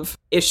kind of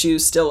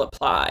issues still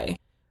apply.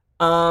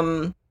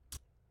 And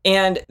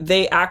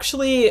they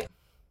actually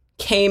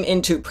came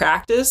into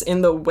practice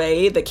in the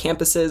way the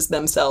campuses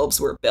themselves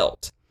were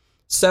built.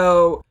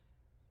 So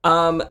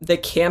the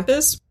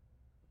campus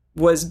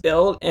was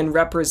built and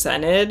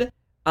represented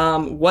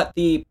what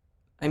the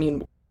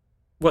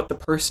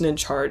person in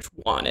charge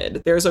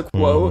wanted. There's a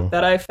quote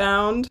that I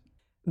found.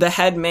 The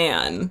head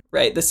man,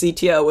 right, the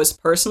CTO, was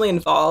personally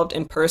involved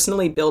in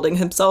personally building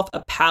himself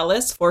a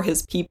palace for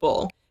his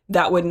people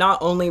that would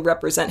not only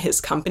represent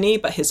his company,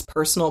 but his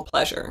personal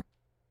pleasure.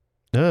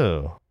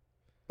 Oh.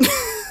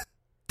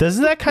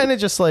 Doesn't that kind of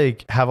just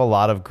like have a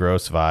lot of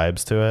gross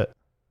vibes to it?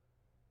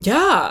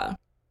 Yeah.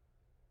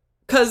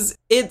 'Cause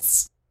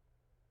it's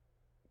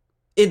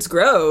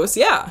gross.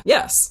 Yeah.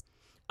 Yes.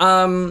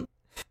 And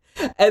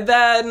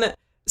then,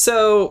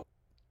 so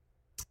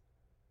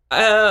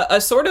a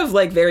sort of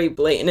like very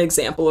blatant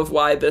example of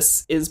why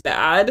this is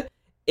bad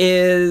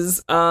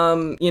is,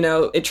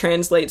 it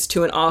translates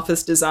to an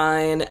office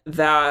design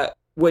that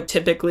would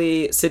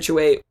typically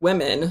situate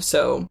women.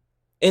 So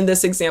in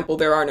this example,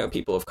 there are no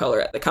people of color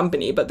at the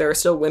company, but there are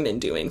still women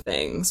doing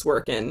things,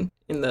 working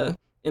in the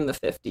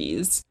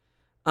 50s.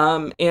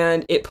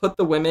 And it put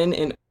the women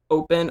in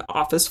open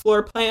office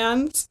floor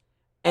plans.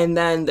 And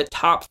then the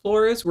top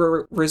floors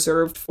were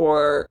reserved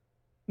for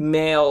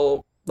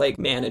male, like,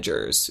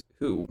 managers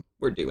who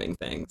were doing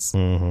things.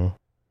 Mm-hmm.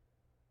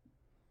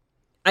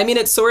 I mean,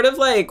 it's sort of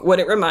like, what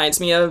it reminds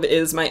me of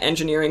is my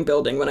engineering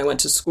building when I went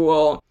to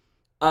school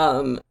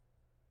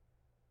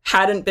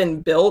hadn't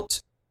been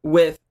built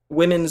with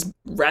women's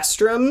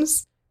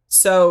restrooms.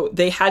 So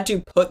they had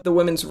to put the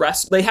women's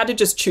they had to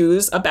just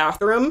choose a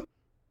bathroom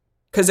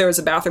because there was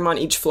a bathroom on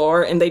each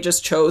floor, and they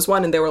just chose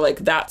one, and they were like,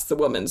 that's the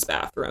women's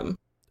bathroom.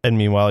 And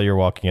meanwhile, you're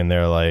walking in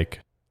there, like,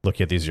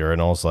 looking at these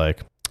urinals,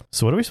 like,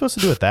 so what are we supposed to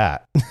do with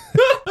that?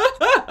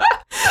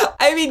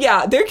 I mean,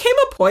 yeah, there came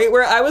a point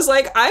where I was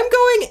like, I'm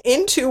going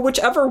into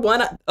whichever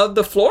one of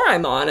the floor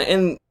I'm on,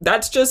 and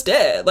that's just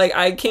it. Like,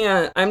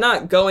 I'm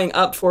not going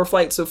up 4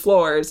 flights of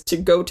floors to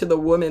go to the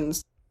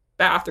women's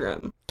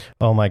bathroom.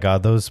 Oh my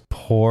God, those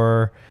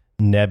poor,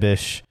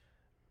 nebbish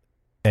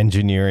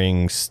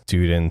engineering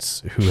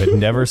students who had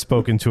never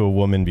spoken to a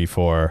woman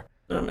before.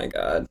 Oh my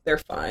God, they're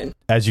fine.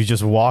 As you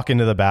just walk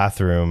into the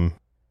bathroom,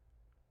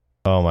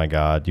 oh my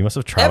God, you must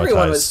have traumatized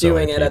everyone was so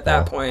doing many it people. At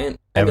that point.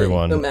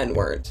 Everyone. I mean, the men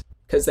weren't,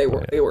 because they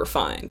were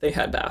fine. They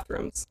had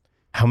bathrooms.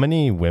 How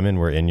many women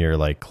were in your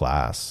like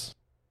class?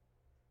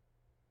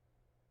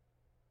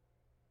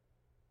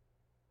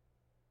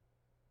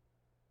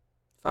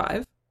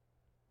 Five.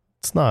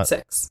 It's not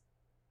 6.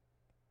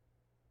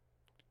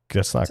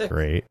 That's not 6.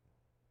 great.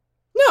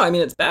 No, I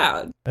mean, it's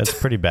bad. It's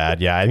pretty bad.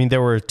 Yeah, I mean,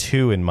 there were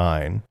 2 in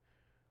mine.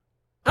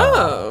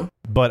 Oh.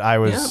 But I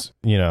was,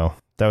 that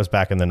was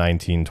back in the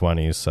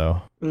 1920s,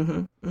 so.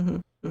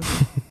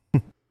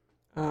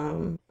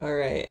 All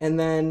right. And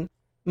then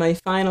my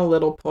final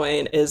little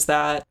point is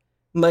that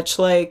much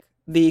like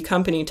the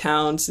company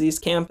towns, these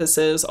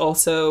campuses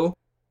also,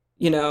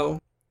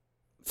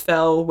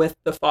 fell with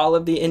the fall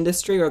of the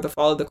industry or the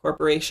fall of the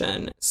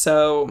corporation.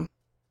 So,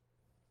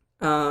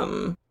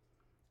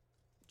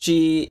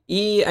 GE,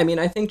 I mean,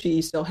 I think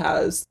GE still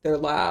has their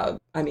lab.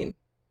 I mean,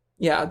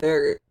 yeah,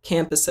 their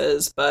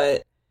campuses,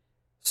 but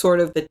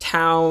sort of the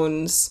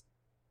towns,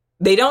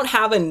 they don't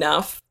have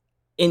enough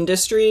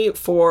industry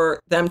for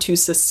them to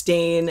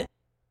sustain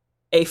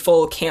a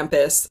full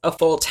campus, a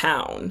full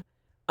town.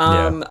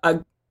 A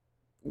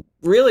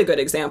really good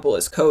example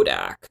is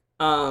Kodak,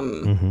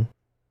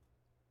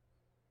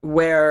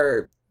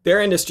 where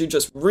their industry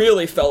just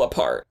really fell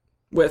apart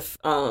with,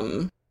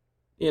 I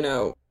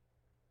don't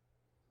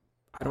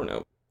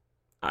know,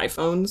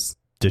 iPhones,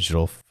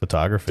 digital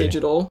photography,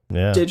 digital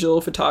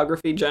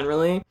photography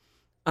generally.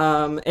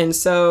 And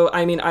so,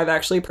 I mean, I've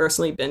actually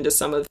personally been to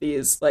some of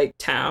these like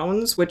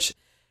towns, which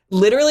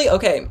literally,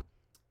 okay,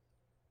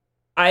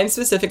 I'm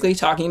specifically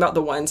talking about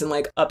the ones in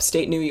like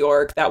upstate New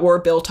York that were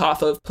built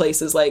off of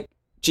places like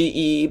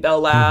GE,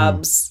 Bell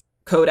Labs,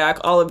 Kodak,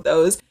 all of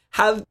those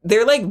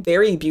they're like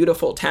very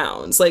beautiful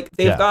towns. Like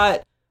they've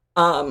got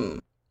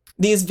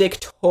these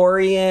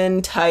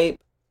Victorian type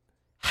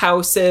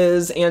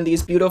houses and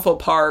these beautiful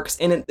parks,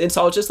 and it's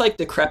all just like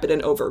decrepit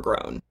and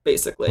overgrown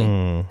basically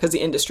because the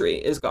industry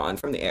is gone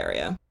from the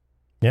area.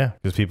 Yeah,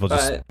 because people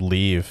just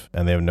leave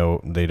and there's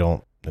no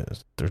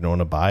one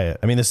to buy it.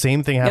 I mean, the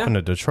same thing happened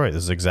to Detroit.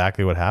 This is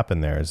exactly what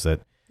happened there, is that,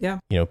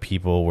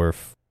 people were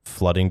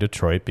flooding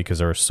Detroit because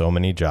there were so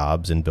many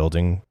jobs in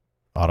building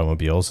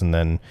automobiles, and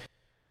then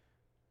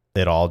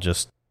it all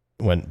just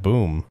went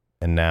boom.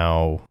 And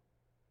now,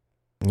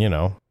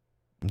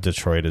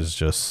 Detroit is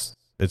just,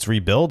 it's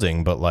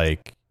rebuilding, but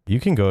like you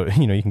can go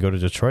to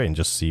Detroit and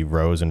just see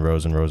rows and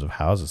rows and rows of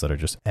houses that are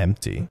just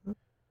empty.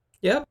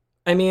 Yep.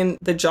 I mean,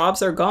 the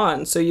jobs are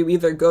gone. So you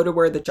either go to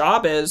where the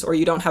job is or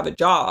you don't have a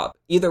job.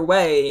 Either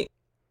way,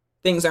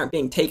 things aren't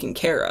being taken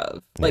care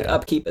of. Like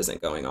upkeep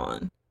isn't going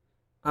on.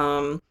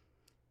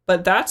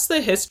 But that's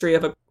the history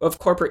of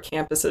corporate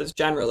campuses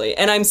generally.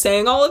 And I'm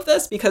saying all of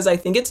this because I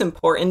think it's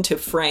important to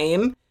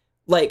frame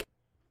like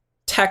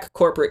tech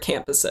corporate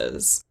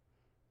campuses.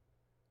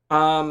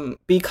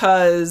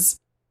 Because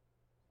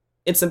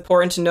it's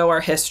important to know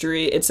our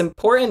history. It's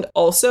important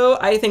also,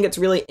 I think it's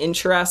really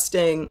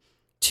interesting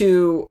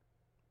to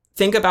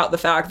think about the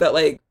fact that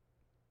like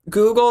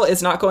Google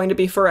is not going to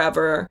be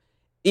forever.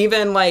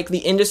 Even like the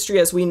industry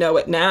as we know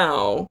it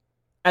now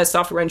as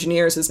software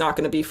engineers is not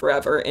going to be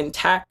forever in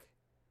tech.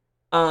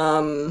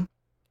 And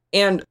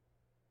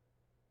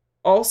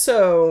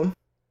also,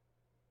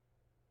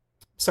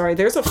 sorry,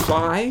 there's a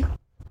fly.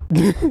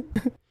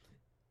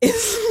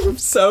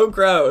 It's so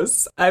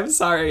gross. I'm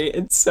sorry.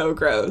 It's so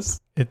gross.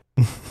 I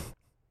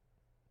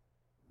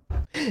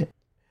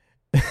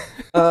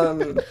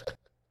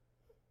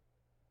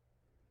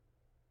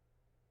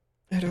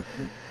don't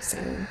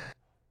understand.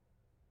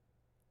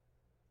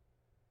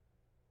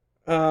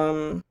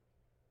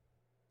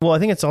 Well, I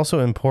think it's also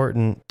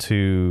important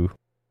to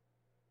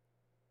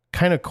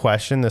kind of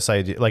question this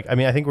idea. Like, I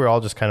mean, I think we're all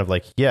just kind of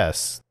like,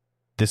 yes,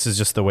 this is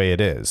just the way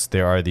it is.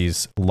 There are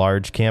these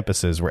large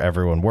campuses where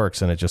everyone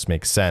works and it just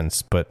makes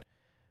sense. But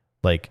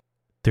like,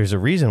 there's a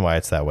reason why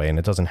it's that way, and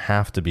it doesn't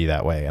have to be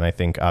that way. And I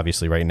think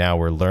obviously right now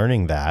we're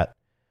learning that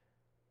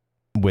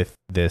with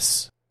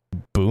this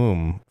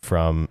boom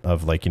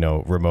of like,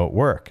 remote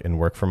work and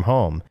work from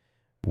home,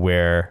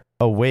 where,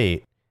 oh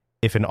wait,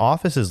 if an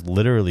office is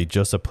literally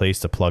just a place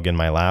to plug in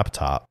my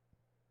laptop,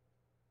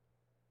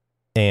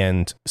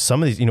 and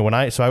some of these,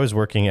 I was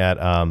working at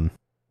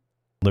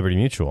Liberty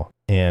Mutual,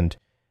 and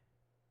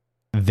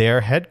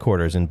their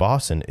headquarters in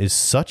Boston is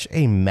such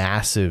a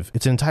massive,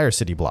 it's an entire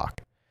city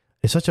block.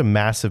 It's such a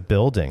massive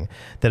building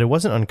that it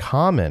wasn't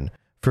uncommon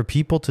for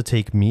people to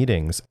take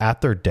meetings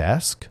at their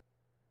desk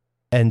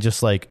and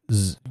just like,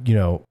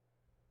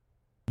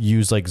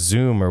 use like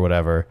Zoom or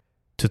whatever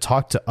to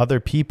talk to other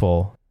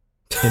people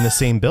in the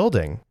same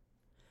building.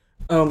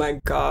 Oh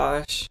my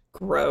gosh.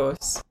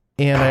 Gross.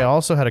 And I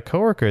also had a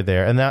coworker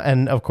there,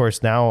 and of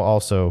course now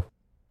also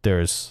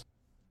there's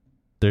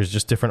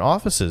just different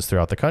offices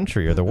throughout the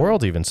country or the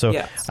world even. So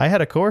yes. I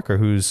had a coworker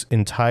whose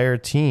entire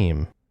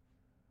team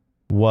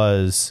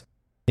was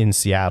in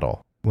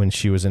Seattle when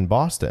she was in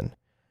Boston.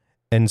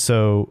 And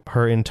so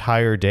her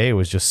entire day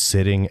was just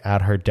sitting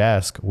at her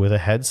desk with a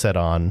headset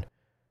on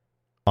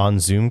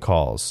Zoom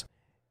calls.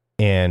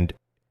 And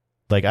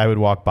like I would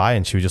walk by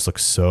and she would just look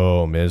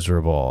so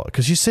miserable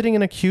because she's sitting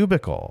in a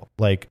cubicle.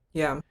 Like,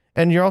 yeah.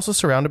 And you're also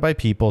surrounded by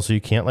people, so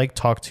you can't like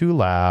talk too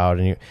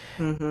loud.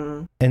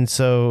 And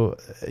so,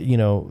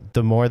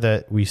 the more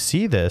that we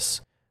see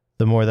this,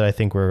 the more that I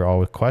think we're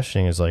always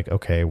questioning is like,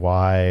 okay,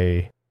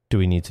 why do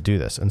we need to do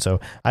this? And so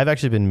I've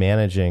actually been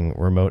managing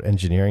remote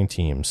engineering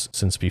teams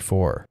since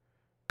before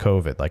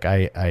COVID. Like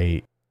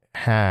I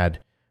had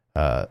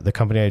the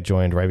company I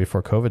joined right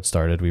before COVID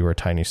started. We were a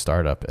tiny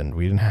startup and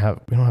we don't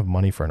have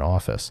money for an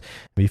office.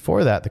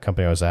 Before that, the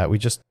company I was at,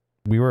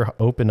 we were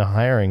open to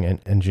hiring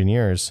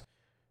engineers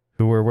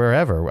who were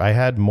wherever. I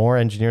had more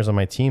engineers on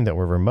my team that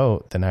were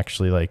remote than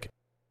actually like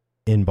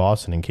in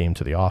Boston and came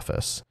to the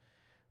office.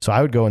 So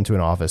I would go into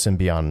an office and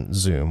be on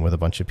Zoom with a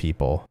bunch of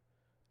people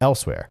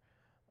elsewhere.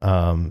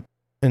 And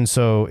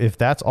so if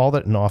that's all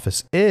that an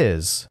office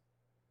is,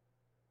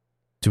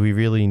 do we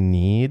really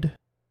need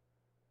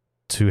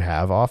to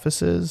have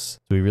offices?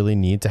 Do we really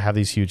need to have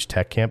these huge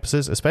tech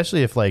campuses?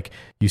 Especially if, like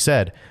you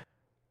said,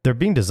 they're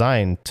being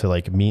designed to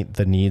like meet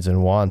the needs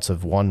and wants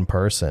of one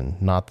person,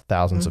 not the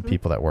thousands of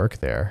people that work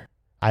there.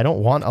 I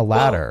don't want a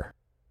ladder.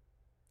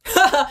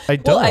 I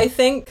don't. Well, I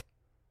think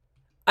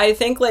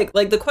like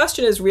the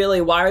question is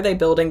really, why are they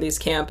building these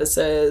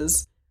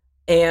campuses?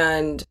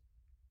 And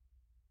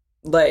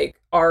like,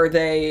 are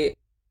they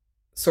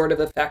sort of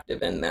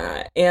effective in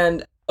that?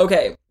 And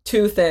okay,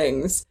 two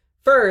things.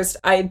 First,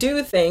 I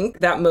do think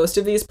that most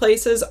of these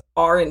places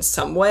are in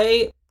some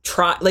way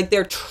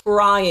they're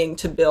trying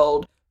to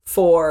build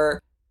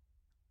for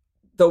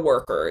the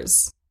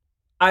workers.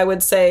 I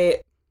would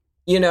say,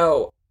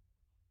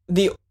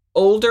 the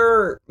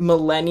older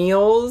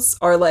millennials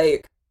are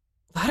like,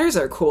 ladders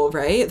are cool,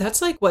 right?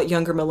 That's like what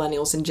younger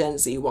millennials and Gen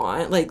Z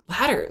want, like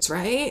ladders,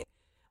 right?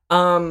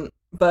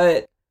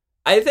 But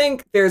I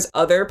think there's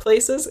other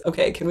places.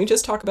 Okay, can we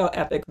just talk about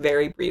Epic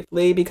very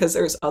briefly? Because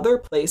there's other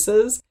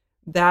places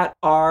that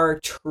are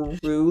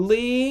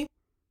truly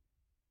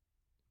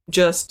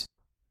just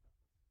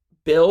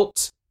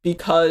built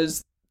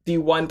because the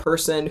one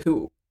person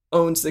who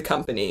owns the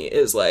company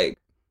is like,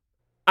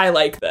 I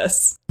like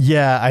this.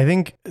 Yeah, I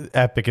think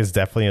Epic is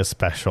definitely a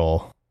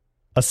special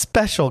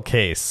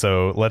case.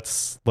 So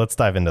let's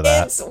dive into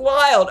that. It's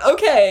wild.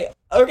 Okay,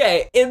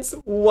 it's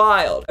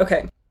wild.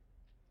 Okay.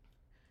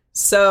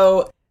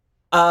 So,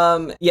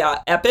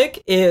 yeah,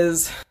 Epic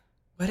is,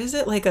 what is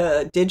it? Like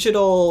a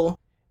digital...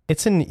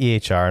 It's an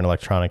EHR, an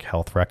electronic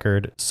health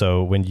record.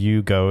 So when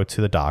you go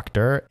to the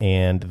doctor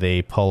and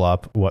they pull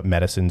up what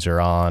medicines you're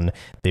on,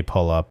 they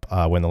pull up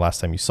when the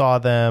last time you saw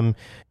them,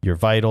 your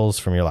vitals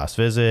from your last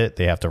visit,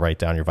 they have to write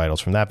down your vitals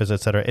from that visit,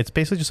 et cetera. It's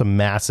basically just a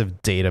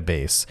massive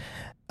database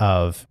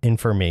of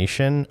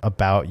information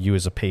about you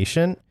as a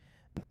patient.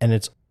 And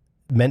it's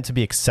meant to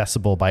be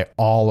accessible by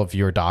all of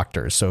your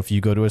doctors. So if you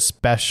go to a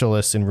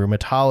specialist in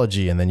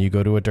rheumatology and then you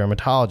go to a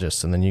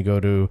dermatologist and then you go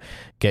to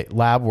get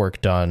lab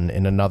work done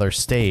in another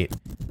state,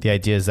 the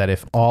idea is that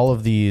if all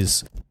of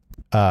these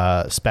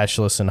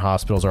specialists and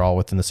hospitals are all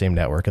within the same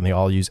network and they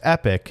all use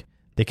Epic,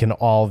 they can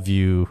all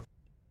view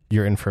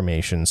your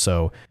information.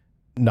 So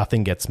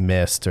nothing gets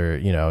missed, or,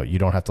 you know, you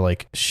don't have to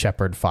like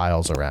shepherd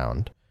files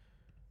around.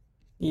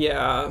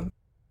 Yeah.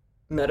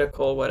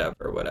 Medical,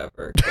 whatever.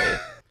 Great.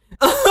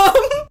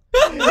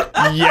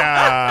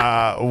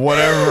 Yeah,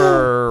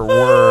 whatever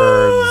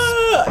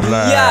words.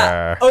 Blah.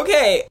 Yeah,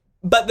 okay.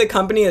 But the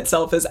company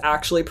itself is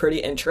actually pretty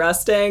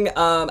interesting.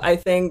 I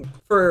think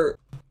for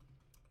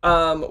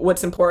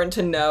what's important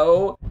to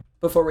know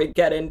before we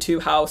get into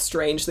how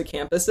strange the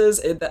campus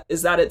is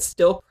that it's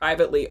still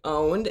privately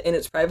owned, and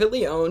it's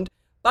privately owned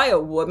by a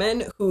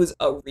woman who's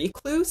a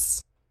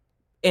recluse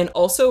and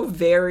also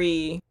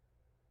very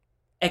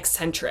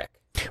eccentric.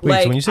 Wait,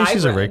 like, so when you say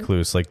she's a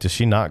recluse, like, does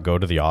she not go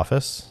to the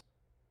office?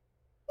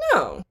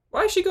 No.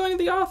 Why is she going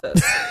to the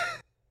office?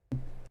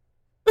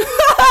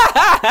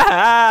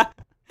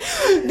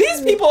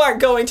 These people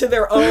aren't going to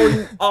their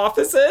own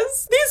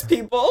offices. These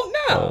people,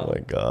 no. Oh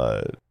my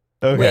god.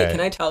 Okay. Wait, can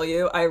I tell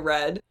you? I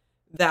read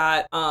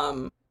that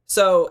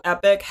so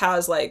Epic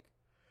has like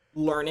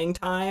learning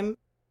time,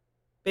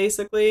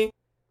 basically,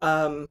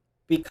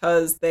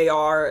 because they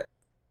are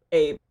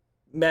a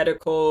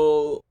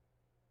medical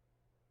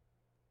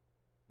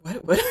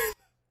what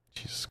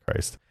Jesus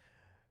Christ.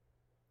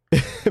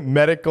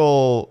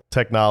 Medical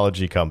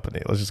technology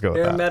company. Let's just go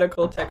with that.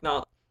 Medical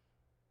technology.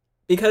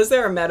 Because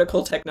they're a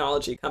medical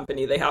technology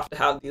company, they have to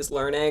have these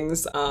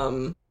learnings.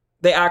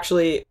 They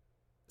actually,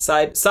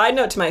 side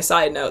note to my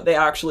side note, they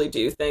actually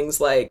do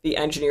things like the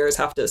engineers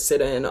have to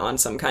sit in on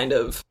some kind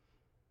of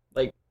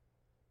like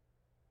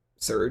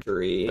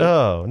surgery.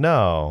 Oh,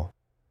 no.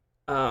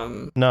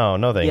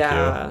 No, thank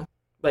you.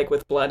 Like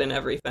with blood and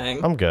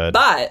everything. I'm good.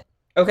 But,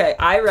 okay,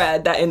 I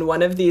read that in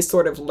one of these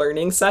sort of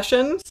learning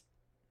sessions,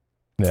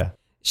 yeah,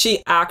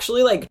 she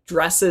actually like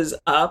dresses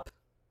up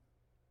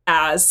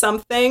as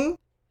something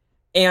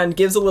and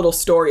gives a little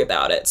story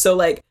about it. So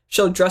like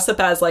she'll dress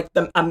up as like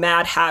a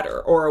Mad Hatter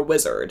or a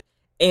wizard.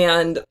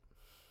 And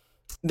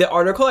the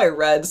article I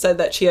read said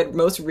that she had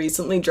most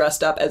recently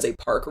dressed up as a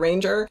park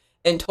ranger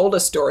and told a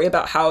story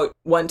about how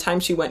one time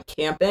she went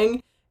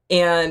camping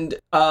and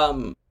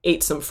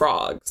ate some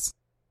frogs.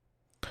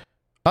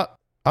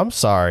 I'm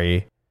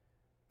sorry.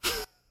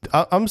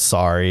 I'm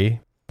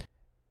sorry.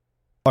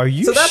 Are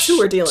you? So that's who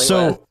we're dealing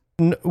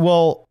with.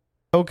 Well,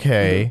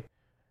 okay. Mm-hmm.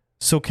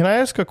 So can I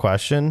ask a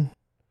question?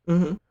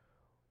 Mm-hmm.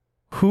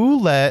 Who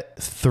let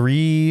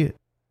 3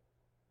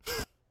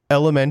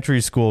 elementary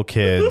school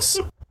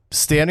kids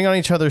standing on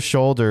each other's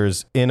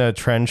shoulders in a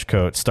trench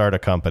coat start a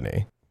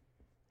company?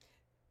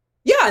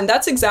 Yeah, and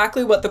that's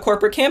exactly what the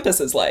corporate campus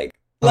is like.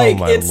 Like,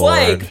 it's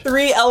Lord. like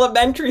 3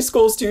 elementary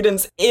school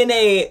students in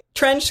a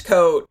trench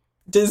coat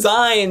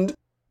designed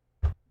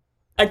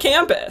a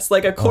campus,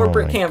 like a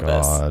corporate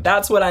campus. God.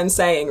 That's what I'm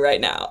saying right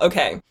now.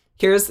 Okay,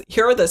 here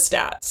are the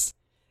stats.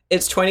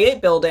 It's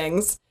 28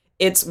 buildings.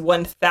 It's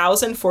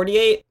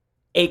 1,048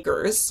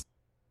 acres.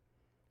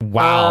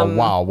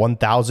 Wow,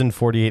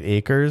 1,048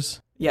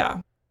 acres?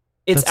 Yeah.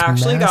 It's That's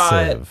actually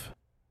massive.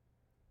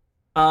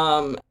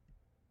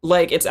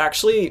 like it's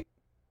actually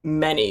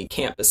many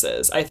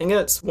campuses. I think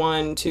it's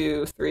 1,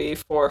 2, 3,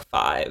 4,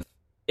 5.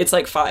 It's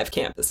like 5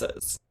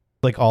 campuses.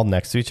 Like all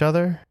next to each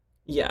other?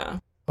 Yeah.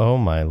 Oh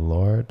my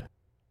Lord.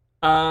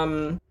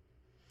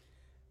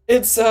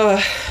 It's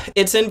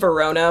in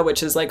Verona,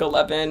 which is like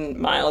 11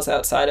 miles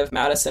outside of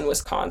Madison,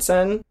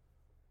 Wisconsin.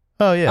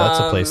 Oh yeah, that's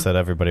a place that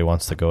everybody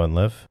wants to go and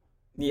live.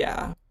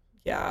 Yeah,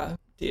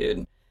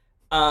 dude.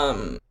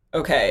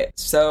 Okay,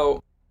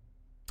 so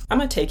I'm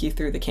gonna take you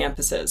through the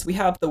campuses. We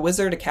have the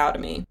Wizard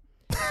Academy.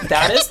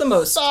 That is the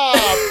most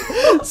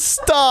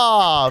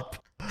Stop.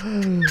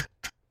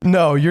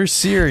 No, you're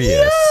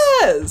serious.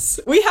 Yes,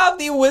 we have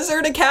the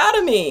Wizard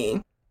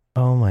Academy.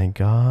 Oh my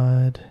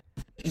god.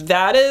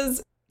 That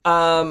is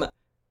the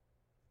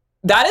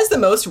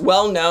most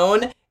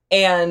well-known,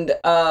 and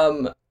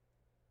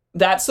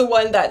that's the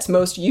one that's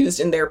most used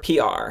in their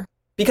PR.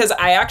 Because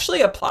I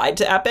actually applied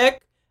to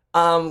Epic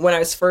when I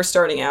was first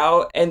starting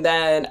out, and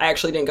then I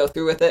actually didn't go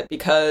through with it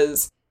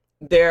because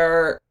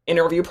their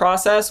interview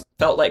process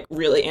felt like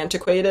really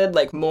antiquated,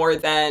 like more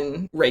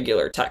than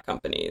regular tech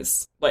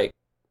companies. Like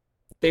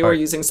they were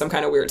using some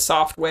kind of weird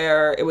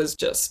software. It was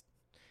just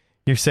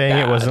You're saying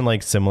bad. It wasn't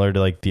like similar to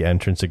like the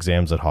entrance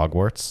exams at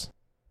Hogwarts?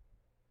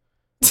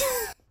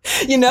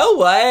 You know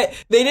what?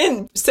 They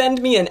didn't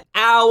send me an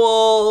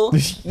owl.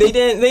 They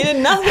did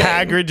nothing.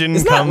 Hagrid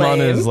didn't come on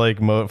his like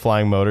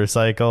flying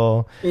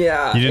motorcycle.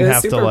 Yeah. You didn't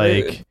have to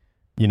like, rude.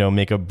 you know,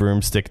 make a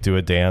broomstick do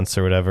a dance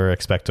or whatever,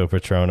 expecto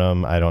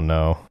patronum. I don't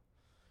know.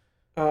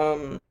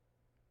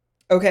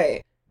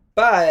 Okay.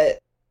 But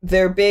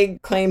their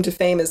big claim to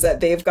fame is that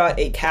they've got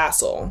a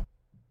castle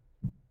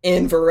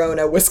in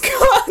Verona,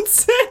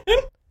 Wisconsin.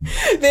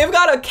 They've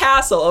got a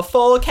castle, a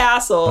full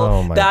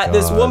castle that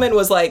this woman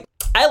was like,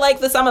 I like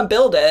this, I'm gonna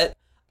build it.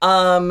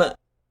 And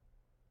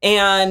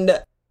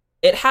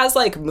it has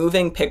like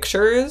moving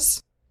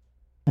pictures.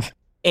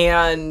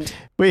 And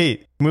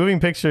wait, moving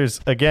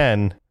pictures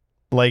again,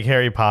 like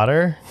Harry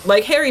Potter?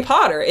 Like Harry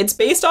Potter. It's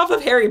based off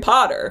of Harry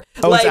Potter.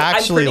 Oh, like, it's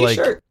actually I'm like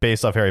sure.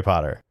 Based off Harry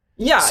Potter.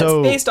 Yeah,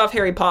 so, it's based off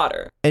Harry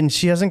Potter. And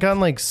she hasn't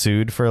gotten like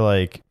sued for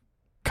like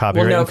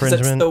copyright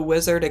infringement? Because it's the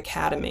Wizard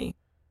Academy.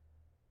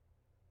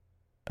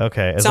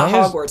 Okay. It's not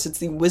Hogwarts, it's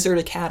the Wizard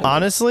Academy.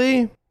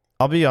 Honestly,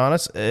 I'll be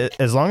honest,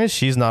 as long as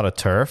she's not a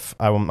TERF,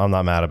 I'm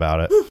not mad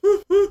about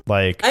it.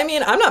 Like, I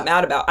mean, I'm not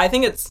mad about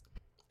it.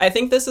 I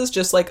think this is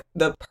just like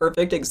the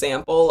perfect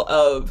example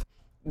of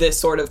this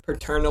sort of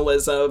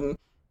paternalism.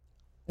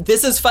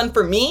 This is fun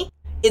for me.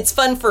 It's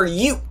fun for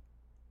you.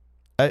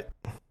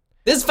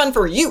 This is fun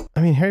for you.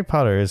 I mean, Harry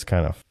Potter is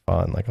kind of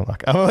fun. Like, I'm not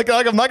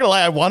gonna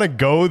lie. I want to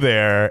go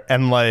there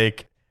and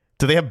like,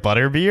 do they have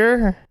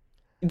butterbeer?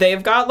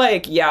 They've got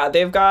like, yeah,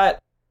 they've got.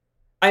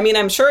 I mean,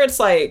 I'm sure it's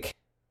like,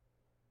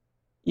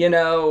 you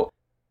know,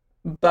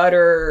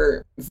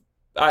 butter.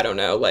 I don't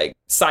know, like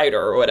cider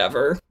or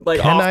whatever,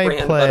 like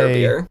off-brand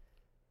butterbeer.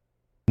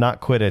 Not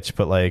Quidditch,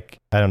 but like,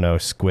 I don't know,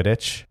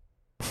 Squidditch.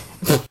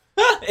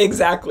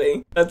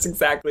 Exactly. That's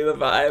exactly the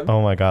vibe.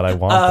 Oh my god, I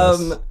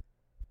want this.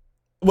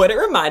 What it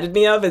reminded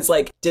me of is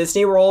like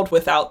Disney World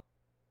without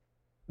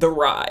the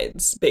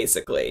rides,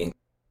 basically.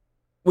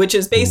 Which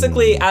is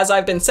basically, as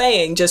I've been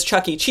saying, just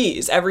Chuck E.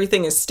 Cheese.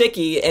 Everything is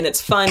sticky and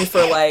it's fun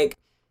for like...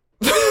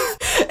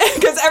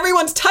 Because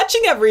everyone's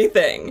touching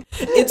everything.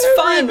 It's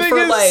fun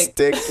for like...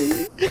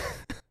 sticky.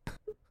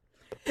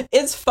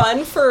 It's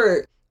fun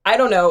for, I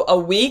don't know, a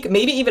week,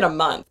 maybe even a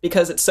month,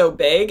 because it's so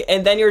big.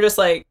 And then you're just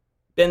like,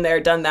 been there,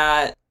 done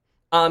that.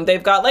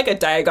 They've got like a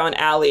Diagon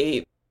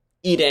Alley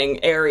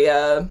eating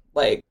area.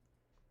 Like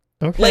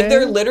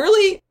they're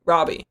literally,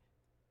 Robbie,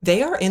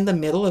 they are in the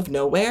middle of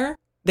nowhere.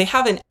 They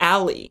have an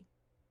alley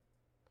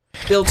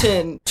built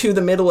in to the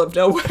middle of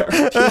nowhere.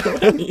 You know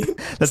what I mean?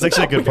 That's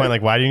actually a good point.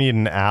 Like, why do you need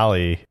an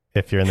alley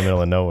if you're in the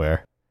middle of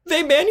nowhere?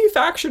 They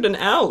manufactured an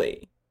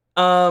alley.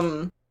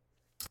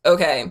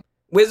 Okay.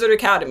 Wizard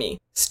Academy,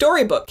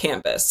 Storybook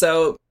Campus.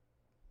 So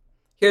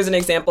here's an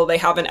example. They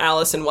have an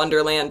Alice in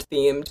Wonderland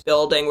themed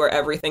building where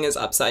everything is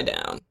upside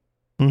down.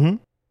 Mm-hmm.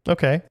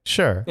 Okay.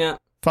 Sure. Yeah.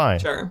 Fine.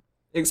 Sure.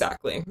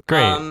 Exactly.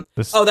 Great.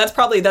 That's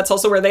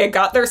also where they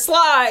got their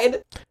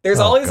slide. There's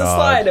always a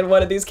slide in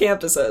one of these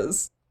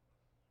campuses.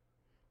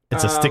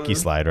 It's a sticky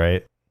slide,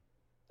 right?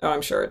 Oh,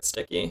 I'm sure it's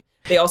sticky.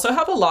 They also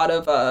have a lot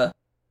of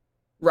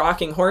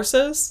rocking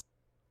horses.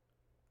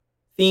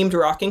 Themed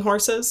rocking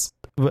horses.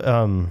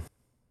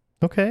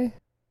 Okay.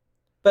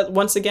 But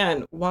once again,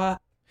 that's what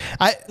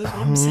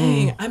I'm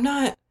saying.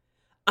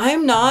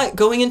 I'm not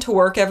going into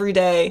work every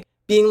day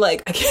being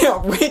like, I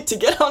can't wait to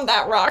get on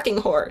that rocking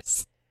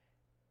horse.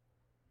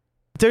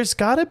 There's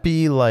gotta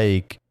be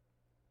like,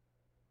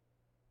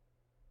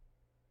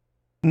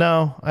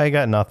 no, I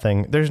got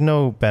nothing. There's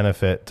no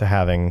benefit to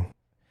having,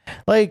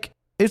 like,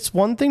 it's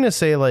one thing to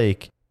say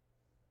like,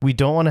 we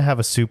don't want to have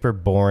a super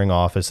boring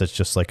office that's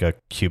just like a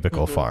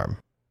cubicle farm.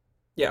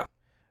 Yeah.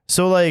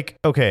 So like,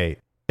 okay,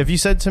 if you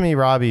said to me,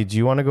 Robbie, do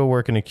you want to go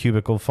work in a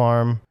cubicle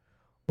farm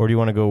or do you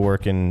want to go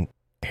work in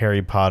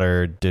Harry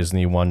Potter,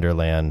 Disney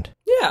Wonderland?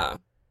 Yeah.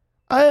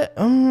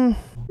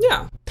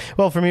 Yeah.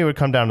 Well, for me, it would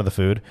come down to the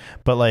food.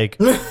 But, like,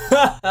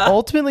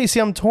 ultimately, see,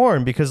 I'm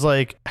torn because,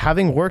 like,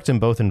 having worked in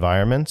both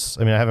environments,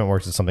 I mean, I haven't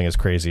worked at something as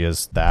crazy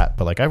as that,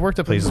 but, like, I've worked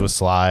at places with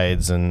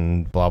slides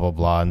and blah, blah,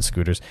 blah, and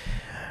scooters.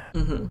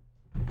 Mm-hmm.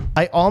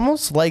 I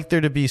almost like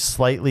there to be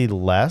slightly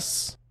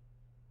less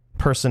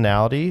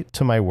personality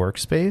to my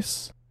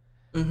workspace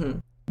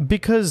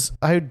because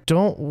I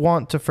don't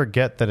want to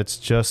forget that it's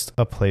just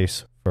a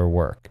place for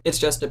work. It's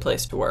just a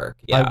place to work.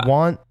 Yeah. I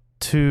want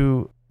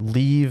to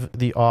leave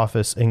the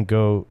office and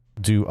go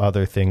do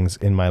other things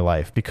in my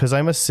life because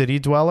I'm a city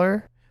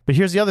dweller. But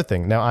here's the other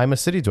thing. Now I'm a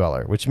city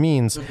dweller, which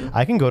means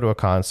I can go to a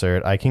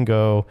concert. I can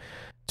go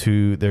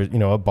to there,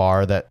 a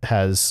bar that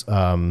has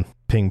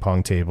ping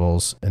pong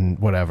tables and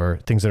whatever,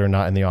 things that are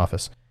not in the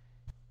office.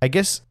 I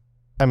guess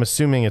I'm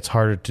assuming it's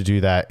harder to do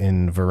that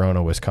in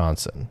Verona,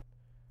 Wisconsin.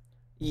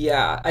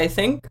 Yeah, I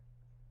think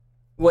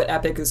what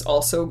Epic is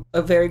also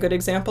a very good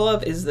example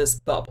of is this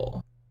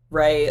bubble,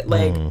 right?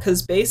 Like,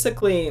 because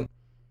basically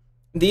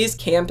these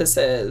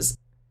campuses,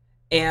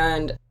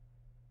 and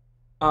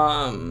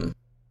I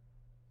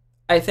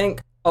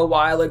think a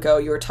while ago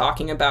you were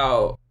talking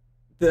about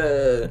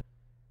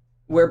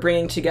we're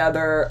bringing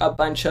together a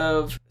bunch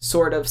of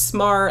sort of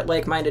smart,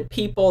 like-minded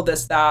people,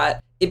 this,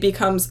 that. It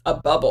becomes a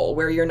bubble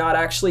where you're not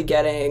actually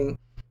getting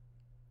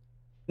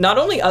not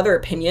only other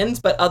opinions,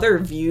 but other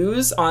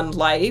views on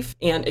life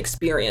and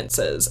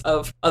experiences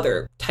of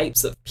other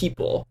types of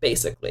people,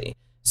 basically.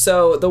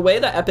 So the way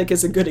that Epic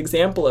is a good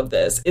example of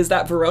this is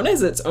that Verona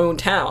is its own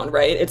town,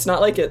 right? It's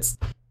not like it's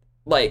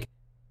like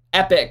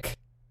Epic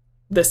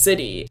the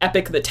city,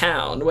 Epic the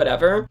town,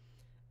 whatever.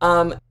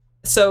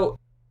 So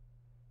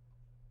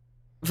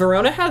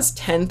Verona has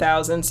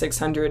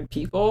 10,600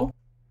 people.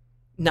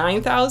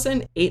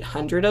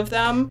 9,800 of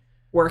them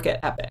work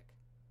at Epic.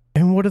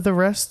 And what do the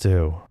rest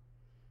do?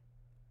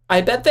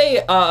 I bet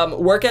they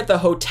work at the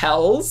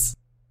hotels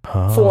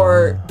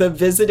for the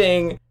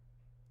visiting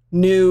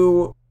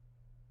new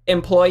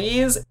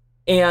employees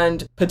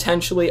and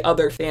potentially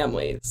other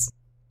families.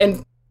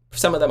 And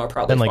some of them are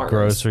probably and like farmers.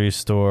 Grocery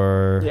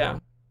store. Yeah.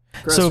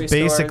 So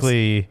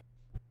basically,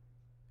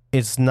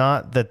 it's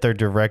not that they're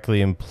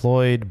directly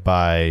employed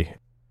by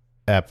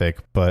Epic,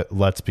 but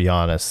let's be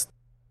honest,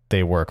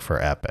 they work for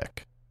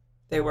Epic.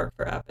 They work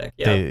for Epic,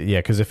 yeah.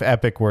 Because if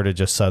Epic were to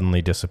just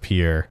suddenly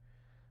disappear,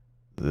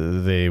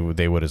 they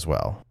would as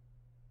well.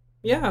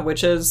 Yeah,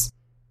 which is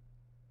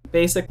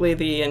basically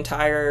the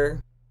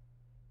entire,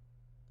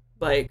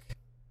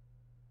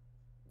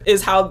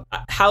 is how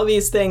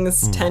these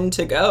things tend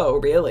to go,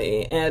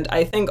 really. And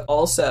I think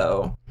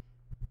also,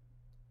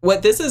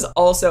 what this is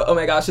also, oh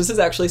my gosh, this is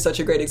actually such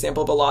a great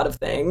example of a lot of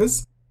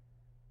things.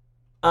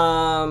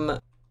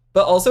 But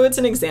also it's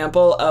an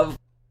example of,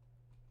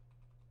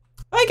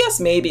 I guess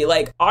maybe,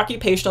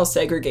 occupational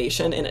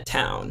segregation in a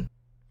town.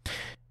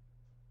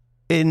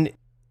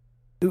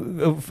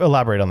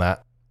 Elaborate on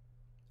that.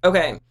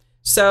 Okay,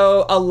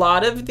 so a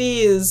lot of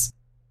these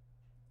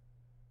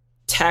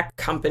tech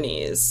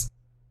companies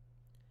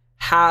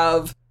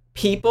have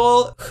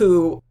people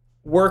who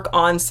work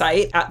on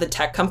site at the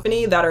tech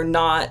company that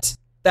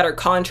are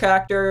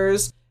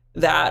contractors,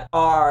 that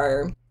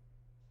are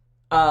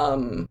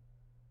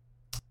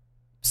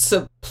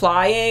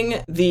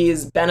supplying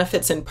these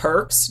benefits and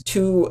perks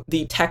to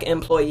the tech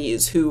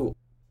employees who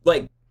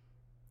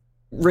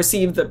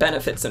receive the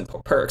benefits and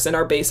perks and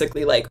are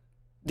basically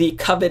the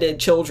coveted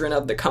children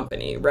of the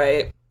company,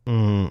 right?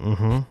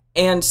 Mm-hmm.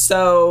 And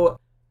so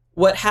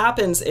what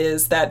happens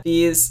is that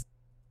these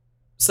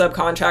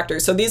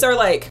subcontractors, so these are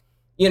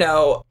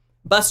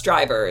bus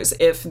drivers,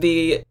 if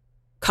the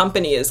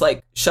company is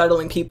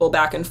shuttling people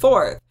back and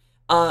forth,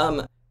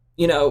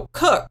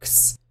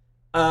 cooks,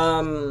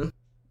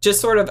 just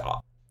sort of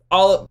all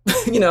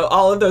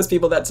all of those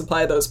people that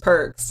supply those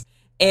perks.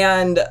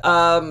 And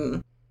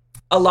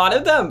a lot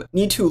of them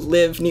need to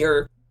live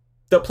near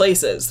the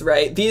places,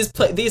 right?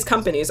 These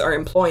companies are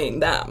employing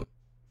them,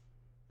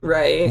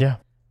 right? Yeah.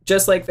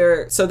 Just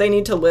so they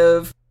need to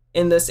live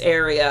in this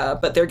area,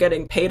 but they're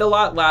getting paid a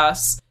lot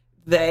less.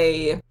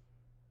 They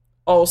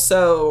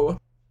also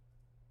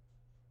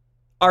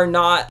are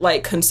not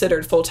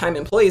considered full-time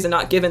employees and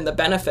not given the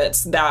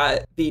benefits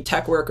that the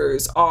tech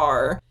workers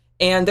are.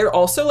 And they're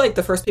also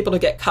the first people to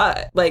get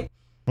cut.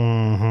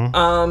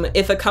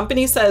 If a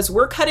company says,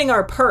 we're cutting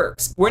our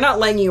perks, we're not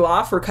laying you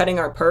off, we're cutting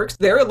our perks,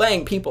 they're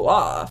laying people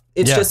off.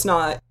 It's just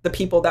not the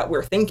people that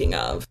we're thinking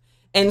of.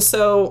 And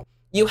so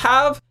you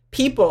have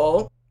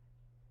people,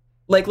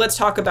 let's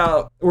talk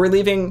about, we're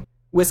leaving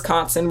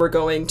Wisconsin, we're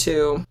going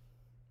to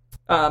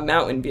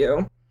Mountain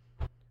View.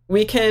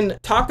 We can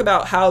talk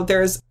about how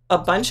there's a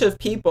bunch of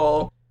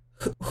people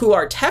who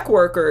are tech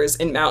workers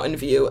in Mountain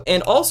View,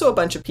 and also a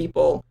bunch of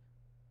people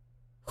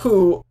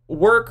who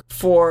work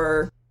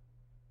for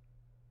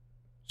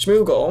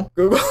Google.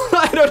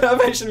 I don't know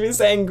if I should be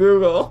saying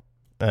Google.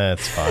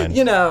 That's fine.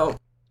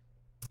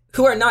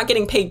 Who are not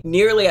getting paid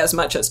nearly as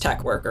much as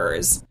tech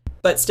workers,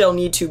 but still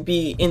need to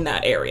be in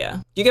that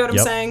area. Do you get what I'm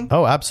saying?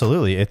 Oh,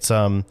 absolutely. It's,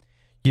 it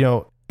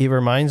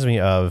reminds me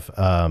of,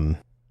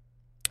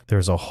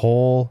 there's a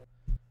whole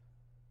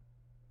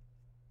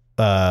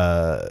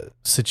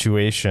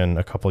situation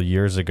a couple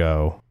years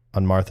ago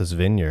on Martha's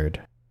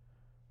Vineyard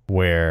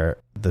where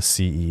the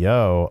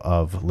CEO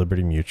of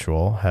Liberty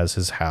Mutual has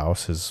his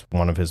house,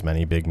 one of his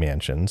many big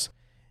mansions,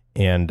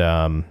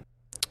 and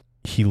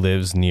he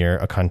lives near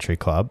a country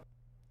club.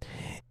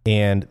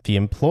 And the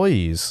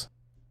employees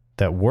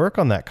that work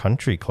on that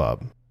country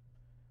club,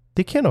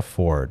 they can't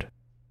afford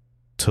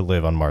to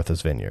live on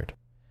Martha's Vineyard.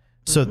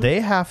 So they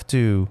have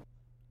to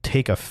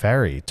take a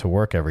ferry to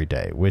work every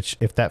day, which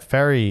if that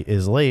ferry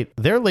is late,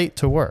 they're late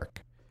to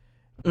work.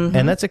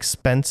 And that's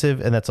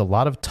expensive, and that's a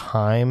lot of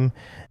time.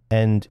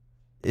 And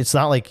it's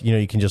not like,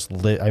 you can just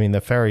live. I mean,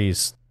 the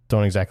ferries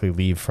don't exactly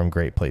leave from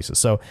great places.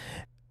 So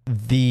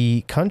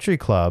the country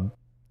club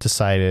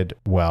decided,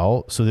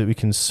 well, so that we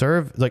can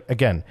serve, like,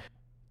 again,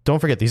 don't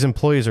forget, these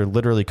employees are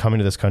literally coming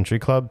to this country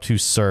club to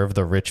serve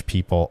the rich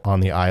people on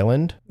the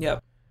island.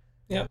 Yep.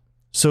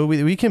 So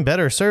we can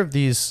better serve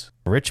these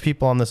rich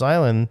people on this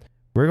island.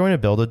 We're going to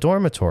build a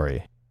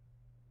dormitory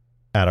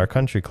at our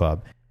country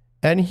club.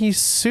 And he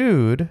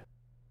sued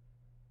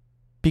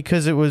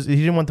because he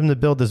didn't want them to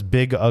build this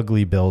big,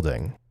 ugly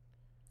building.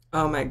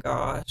 Oh my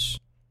gosh.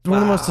 It's one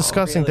of the most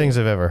disgusting things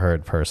I've ever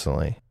heard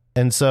personally.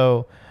 And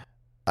so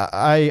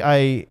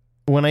I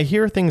when I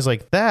hear things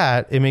like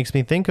that, it makes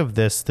me think of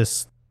this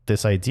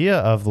idea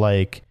of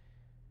like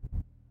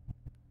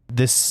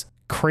this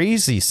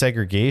crazy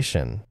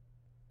segregation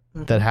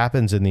that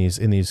happens in these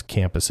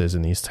campuses,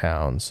 in these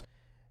towns.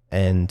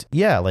 And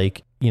yeah,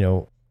 like,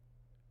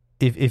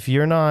 if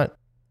you're not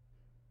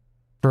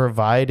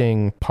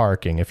providing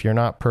parking, if you're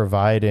not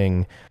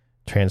providing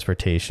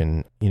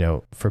transportation,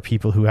 for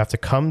people who have to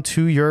come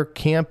to your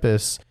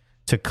campus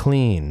to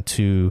clean,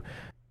 to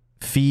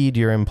feed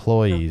your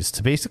employees,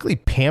 to basically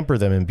pamper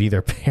them and be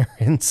their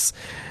parents,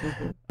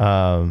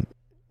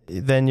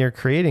 then you're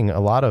creating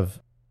a lot of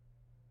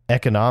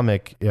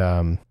economic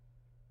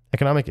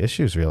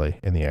issues really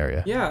in the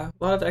area. Yeah,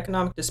 a lot of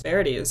economic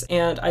disparities.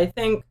 And I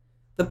think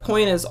the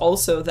point is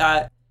also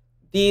that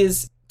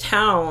these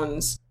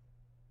towns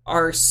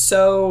are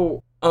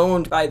so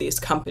owned by these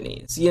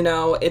companies.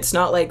 It's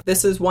not like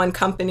this is one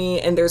company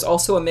and there's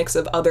also a mix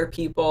of other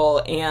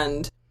people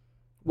and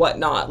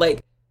whatnot.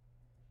 Like,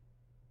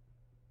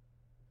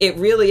 it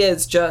really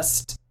is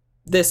just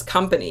this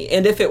company.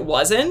 And if it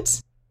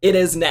wasn't, it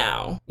is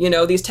now.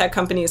 These tech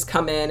companies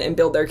come in and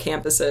build their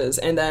campuses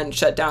and then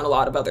shut down a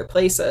lot of other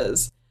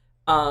places.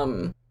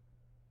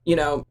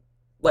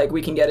 Like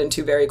we can get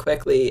into very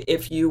quickly.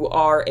 If you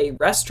are a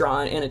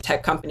restaurant and a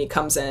tech company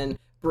comes in,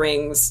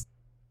 brings,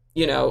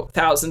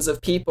 thousands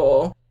of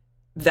people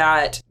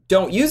that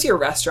don't use your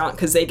restaurant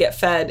because they get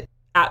fed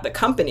at the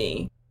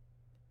company,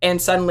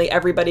 and suddenly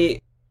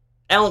everybody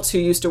else who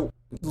used to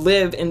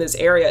live in this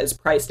area is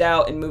priced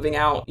out and moving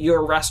out,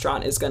 your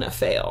restaurant is going to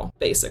fail,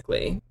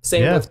 basically.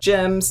 Same with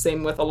gyms,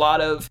 same with a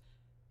lot of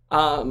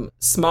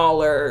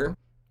smaller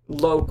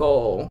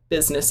local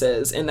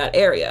businesses in that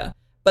area.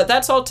 But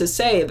that's all to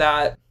say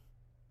that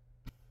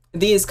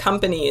these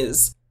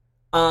companies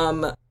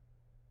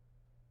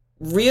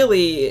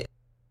really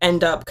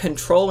end up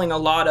controlling a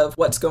lot of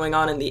what's going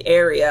on in the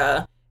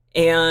area.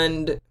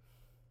 And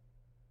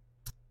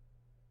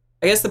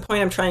I guess the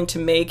point I'm trying to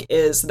make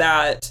is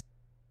that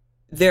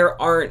there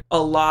aren't a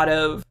lot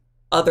of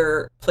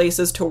other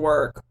places to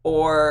work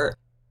or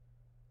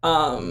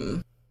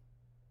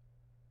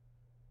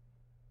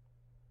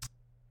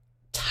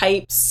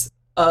types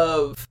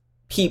of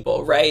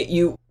people, right?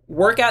 You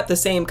work at the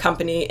same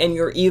company and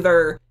you're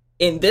either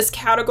in this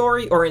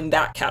category or in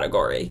that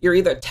category. You're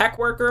either a tech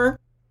worker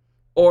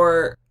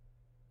or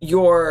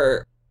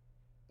you're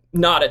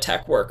not a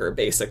tech worker,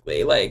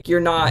 basically. Like, you're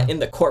not in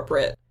the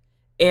corporate,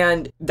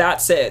 and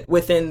that's it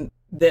within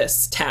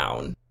this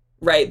town,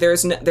 right?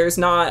 There's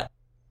not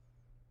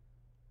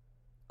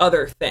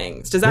other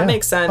things. Does that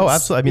make sense? Oh,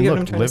 absolutely. I mean,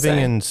 look, living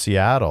in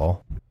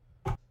Seattle,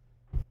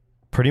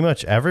 pretty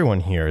much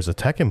everyone here is a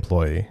tech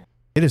employee.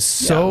 It is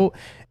so...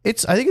 I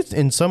think it's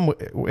in some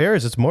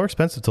areas, it's more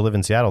expensive to live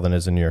in Seattle than it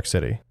is in New York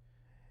City.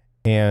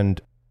 And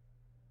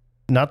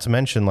not to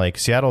mention, like,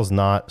 Seattle's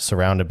not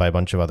surrounded by a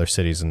bunch of other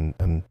cities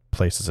and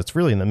places. It's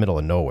really in the middle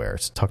of nowhere.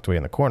 It's tucked away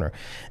in the corner.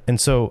 And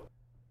so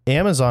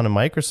Amazon and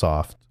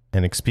Microsoft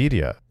and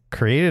Expedia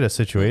created a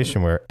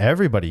situation where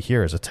everybody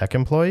here is a tech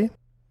employee.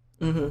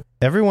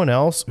 Everyone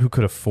else who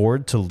could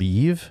afford to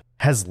leave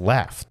has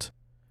left.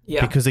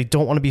 Because they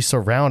don't want to be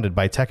surrounded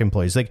by tech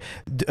employees. Like,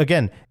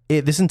 again,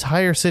 this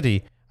entire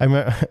city...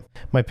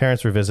 my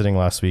parents were visiting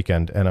last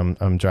weekend, and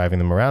I'm driving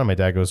them around, and my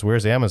dad goes,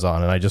 "Where's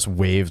Amazon?" And I just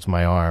waved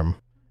my arm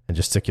and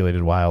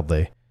gesticulated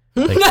wildly.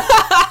 Like,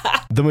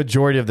 the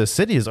majority of the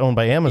city is owned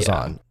by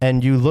Amazon.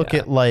 And you look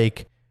at,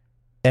 like,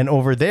 and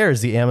over there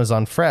is the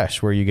Amazon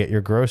Fresh, where you get your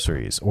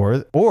groceries.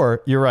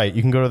 Or you're right,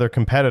 you can go to their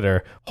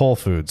competitor, Whole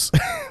Foods,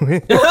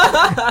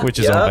 which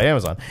is owned by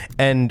Amazon.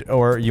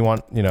 Or you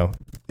want,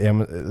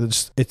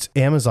 it's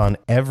Amazon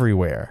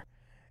everywhere.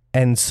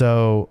 And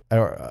so,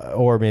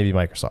 or maybe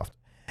Microsoft.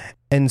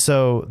 And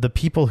so the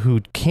people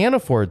who can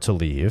afford to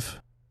leave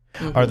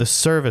are the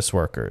service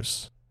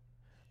workers,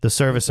 the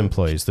service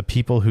employees, the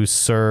people who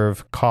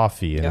serve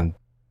coffee and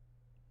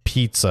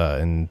pizza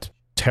and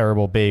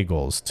terrible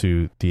bagels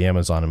to the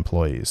Amazon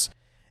employees.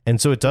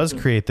 And so it does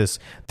create this,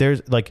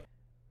 there's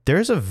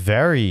a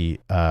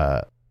very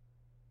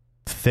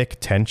thick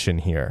tension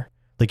here.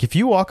 Like, if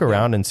you walk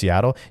around in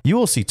Seattle, you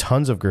will see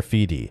tons of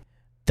graffiti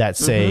that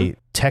say,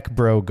 "Tech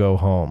bro, go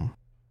home."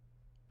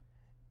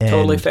 And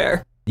totally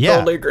fair. Yeah.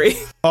 Totally agree.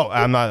 Oh,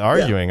 I'm not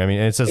arguing. I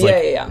mean, it says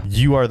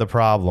you are the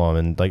problem.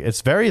 And like,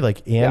 it's very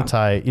like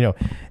anti,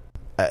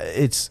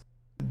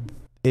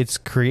 it's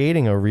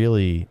creating a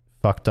really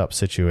fucked up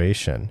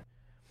situation.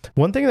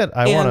 One thing that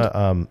I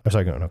want to,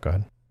 sorry, no, go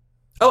ahead.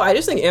 Oh, I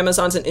just think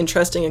Amazon's an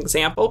interesting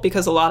example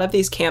because a lot of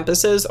these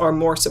campuses are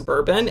more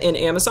suburban, and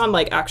Amazon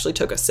like actually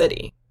took a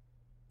city.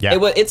 Yeah.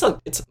 It's I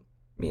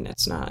mean,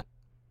 it's not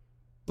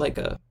like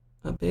a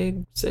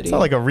big city. It's not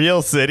like a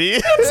real city.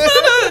 It's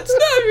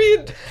not, I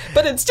mean,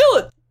 but it's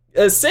still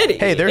a city.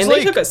 Hey, there's and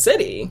like they took a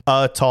city.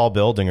 A tall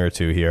building or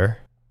two here.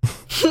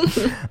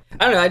 I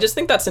don't know. I just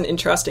think that's an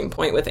interesting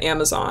point with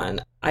Amazon.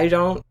 I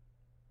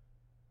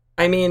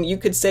mean, you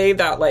could say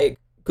that like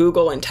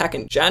Google and tech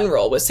in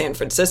general was San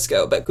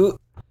Francisco, but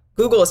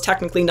Google is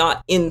technically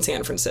not in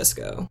San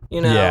Francisco,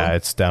 you know? Yeah,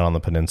 it's down on the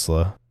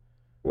peninsula.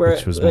 Where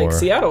which was like more...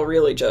 Seattle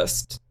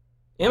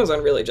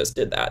Amazon really just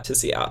did that to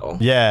Seattle.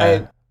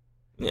 Yeah.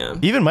 Yeah.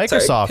 Even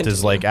Microsoft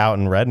is like out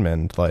in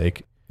Redmond,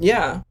 like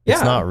yeah.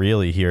 It's not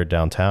really here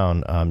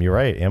downtown. You're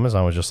right.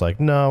 Amazon was just like,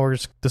 no,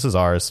 this is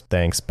ours.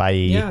 Thanks. Bye.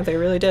 Yeah, they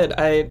really did.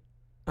 I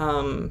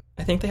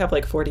think they have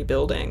like 40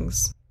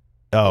 buildings.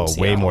 Oh,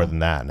 way more than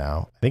that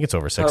now. I think it's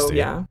over 60. Oh,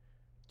 yeah.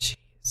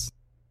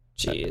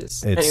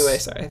 Jeez. Anyway,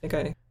 sorry. I think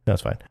I... No,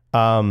 it's fine.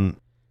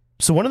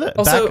 So one of the...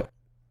 Also...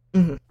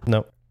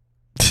 No.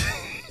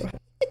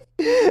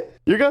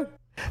 You're good.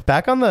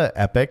 Back on the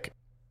Epic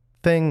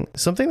thing,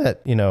 something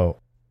that,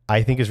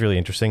 I think is really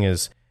interesting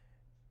is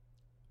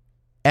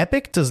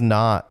Epic does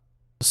not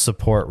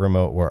support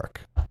remote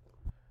work.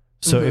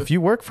 So if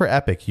you work for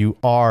Epic, you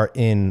are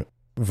in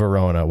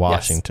Verona,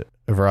 Washington,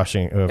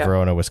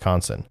 Verona,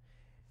 Wisconsin.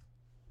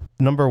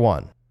 Number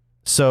one.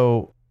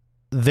 So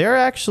they're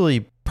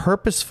actually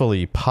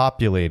purposefully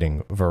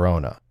populating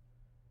Verona.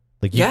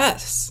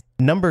 Yes.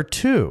 Number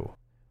two,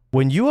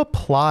 when you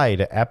apply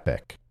to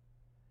Epic,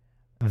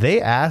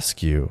 they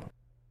ask you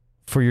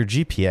for your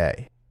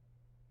GPA.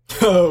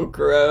 Oh,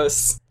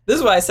 gross. This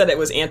is why I said it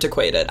was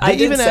antiquated. They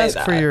even ask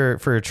for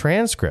your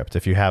transcript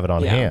if you have it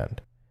on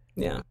hand.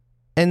 Yeah.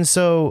 And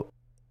so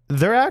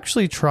they're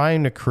actually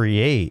trying to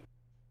create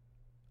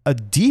a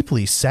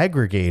deeply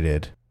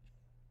segregated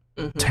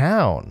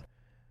town.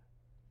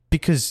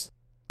 Because,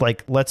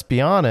 like, let's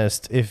be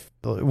honest, if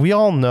we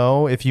all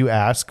know if you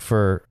ask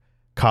for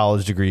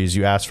college degrees,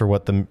 you ask for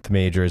what the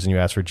major is, and you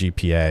ask for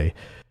GPA,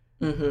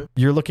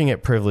 you're looking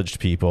at privileged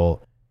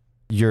people.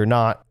 You're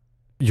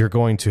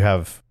going to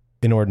have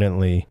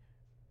inordinately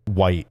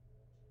white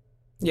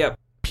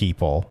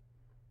people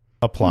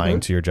applying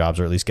to your jobs,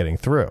 or at least getting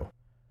through.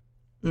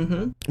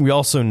 We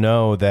also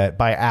know that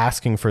by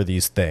asking for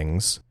these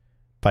things,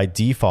 by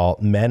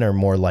default, men are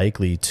more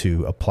likely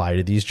to apply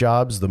to these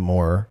jobs the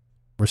more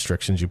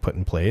restrictions you put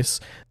in place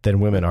than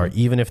women are,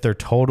 even if they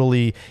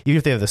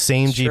have the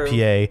same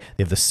GPA, they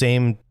have the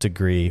same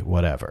degree,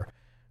 whatever.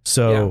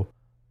 So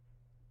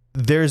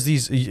there's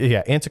these,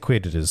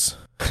 antiquated is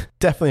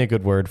definitely a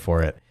good word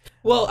for it.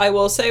 Well, I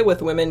will say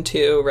with women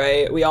too,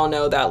 right? We all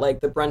know that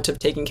like the brunt of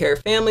taking care of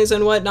families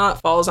and whatnot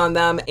falls on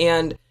them.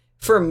 And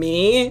for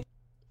me,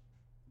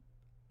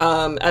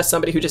 as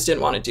somebody who just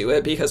didn't want to do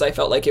it because I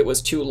felt like it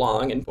was too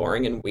long and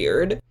boring and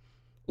weird,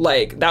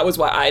 like that was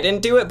why I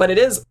didn't do it. But it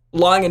is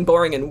long and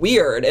boring and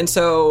weird. And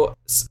so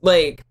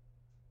like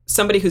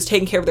somebody who's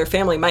taking care of their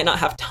family might not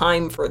have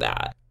time for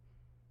that.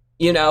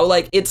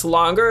 Like it's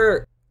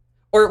longer,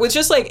 or it was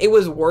just like, it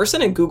was worse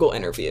than a Google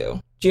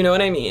interview. Do you know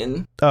what I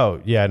mean? Oh,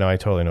 yeah, no, I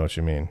totally know what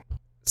you mean.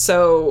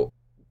 So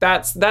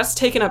that's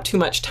taken up too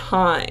much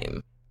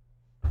time.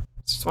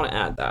 Just want to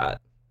add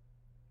that.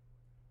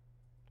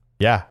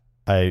 Yeah,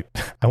 I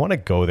want to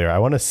go there. I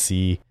want to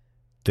see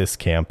this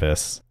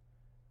campus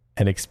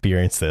and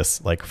experience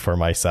this like for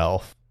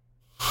myself.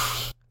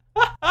 Oh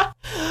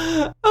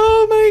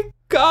my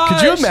gosh.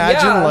 Could you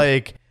imagine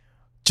like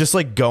just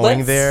like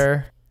going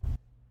there?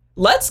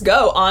 Let's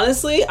go.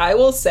 Honestly, I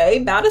will say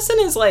Madison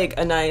is like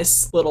a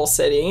nice little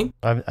city.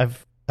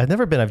 I've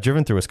never been. I've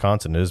driven through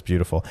Wisconsin. It is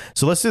beautiful.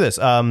 So let's do this.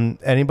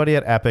 Anybody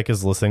at Epic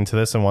is listening to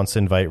this and wants to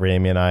invite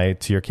Remi and I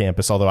to your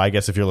campus. Although I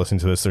guess if you're listening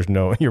to this,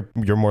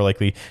 you're more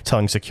likely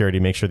telling security,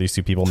 make sure these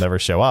two people never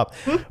show up.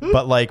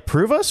 But like,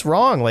 prove us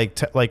wrong.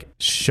 Like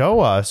show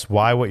us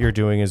why what you're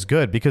doing is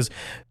good. Because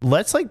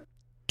let's like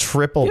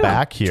triple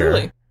back here.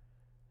 Truly.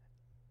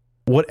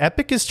 What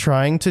Epic is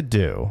trying to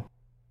do.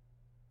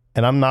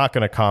 And I'm not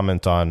going to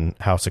comment on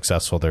how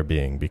successful they're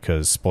being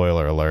because,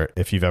 spoiler alert,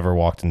 if you've ever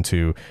walked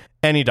into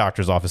any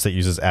doctor's office that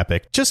uses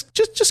Epic, just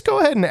go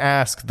ahead and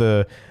ask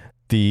the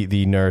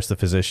nurse, the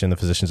physician, the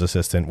physician's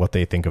assistant what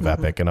they think of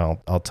Epic, and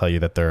I'll tell you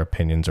that their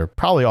opinions are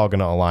probably all going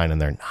to align,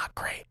 and they're not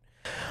great.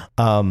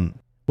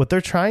 What they're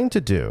trying to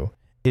do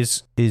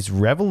is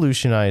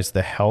revolutionize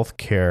the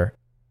healthcare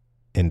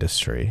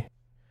industry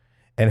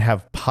and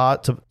have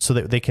so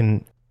that they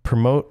can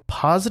promote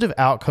positive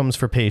outcomes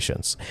for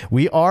patients.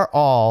 We are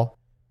all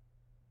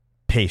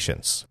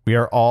patients. We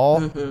are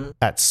all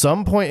at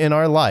some point in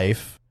our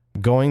life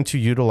going to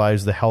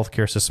utilize the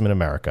healthcare system in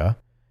America.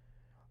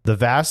 The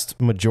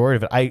vast majority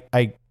of it,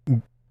 I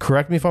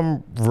correct me if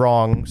I'm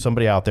wrong,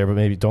 somebody out there, but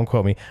maybe don't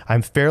quote me.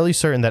 I'm fairly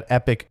certain that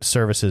Epic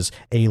services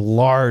a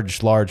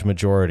large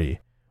majority,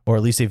 or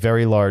at least a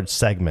very large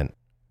segment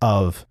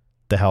of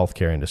the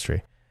healthcare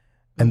industry.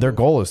 And their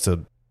goal is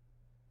to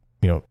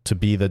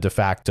be the de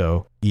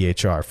facto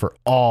EHR for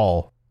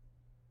all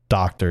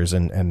doctors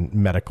and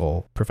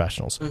medical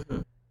professionals.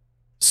 Mm-hmm.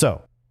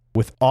 So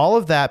with all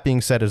of that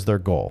being said as their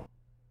goal,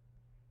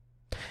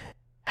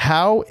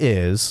 how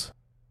is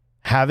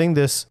having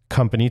this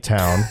company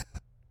town,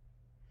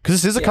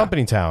 because this is a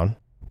company town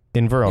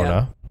in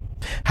Verona,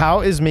 how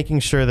is making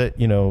sure that,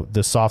 you know,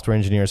 the software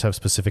engineers have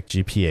specific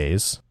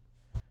GPAs?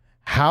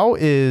 How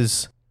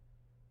is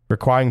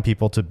requiring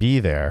people to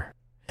be there?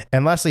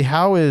 And lastly,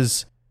 how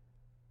is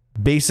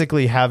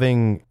basically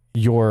having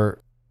your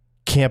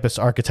campus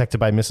architected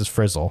by Mrs.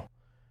 Frizzle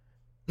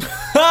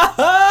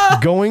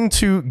going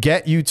to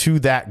get you to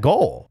that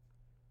goal?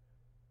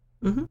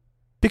 Mm-hmm.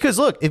 Because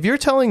look, if you're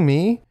telling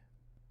me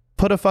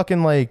put a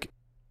fucking like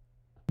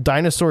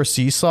dinosaur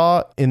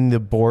seesaw in the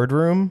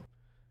boardroom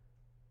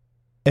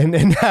and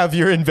have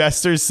your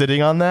investors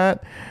sitting on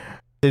that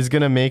is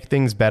going to make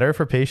things better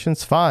for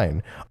patients,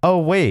 fine. Oh,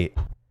 wait.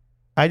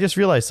 I just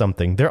realized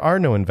something. There are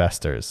no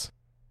investors.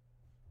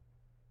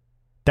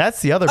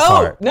 That's the other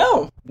part.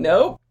 Oh,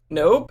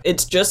 nope.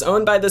 It's just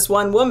owned by this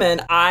one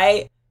woman.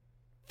 I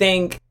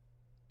think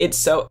it's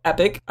so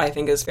epic. I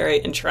think it's very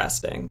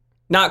interesting.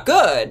 Not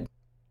good.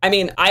 I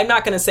mean, I'm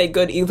not going to say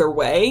good either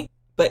way,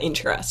 but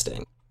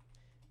interesting.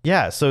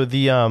 Yeah, so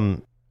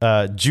the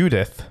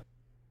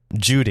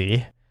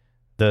Judy,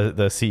 the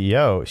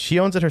CEO, she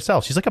owns it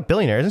herself. She's like a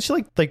billionaire, isn't she?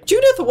 Like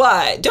Judith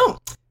what?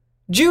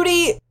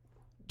 Judith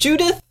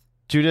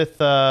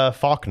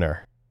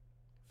Faulkner.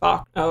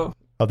 Oh,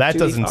 that Judy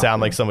doesn't Faulkner.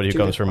 Sound like somebody who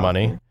comes from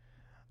money.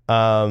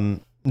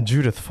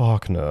 Judith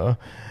Faulkner,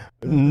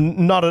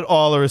 not at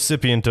all a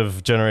recipient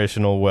of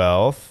generational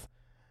wealth.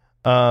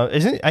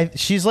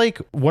 She's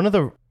like one of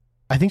the,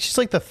 I think she's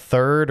like the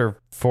third or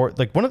fourth,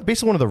 like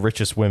basically one of the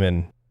richest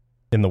women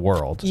in the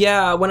world.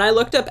 Yeah, when I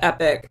looked up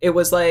Epic, it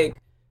was like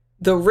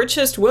the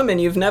richest woman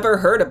you've never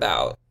heard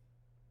about,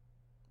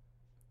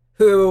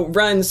 who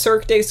runs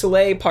Cirque du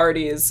Soleil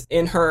parties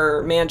in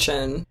her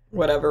mansion,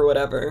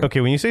 whatever.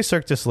 Okay, when you say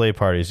Cirque du Soleil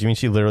parties, you mean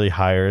she literally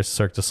hires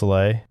Cirque du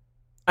Soleil?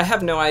 I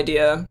have no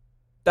idea.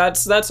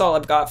 That's all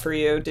I've got for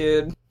you,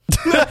 dude.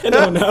 I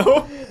don't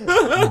know.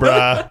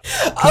 Bruh.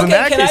 Okay, in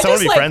that case, I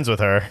want to be friends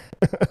with her.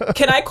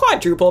 Can I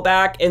quadruple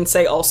back and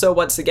say also,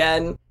 once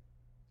again,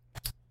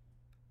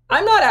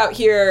 I'm not out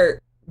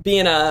here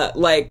being a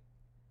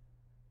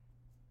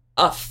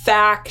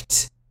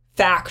fact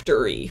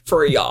factory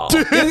for y'all.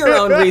 Do your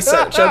own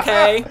research,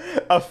 okay?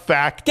 A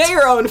fact. Get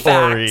your own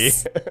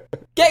facts.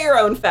 Get your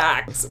own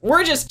facts.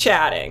 We're just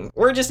chatting.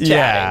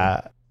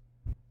 Yeah.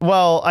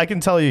 Well, I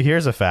can tell you,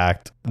 here's a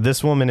fact.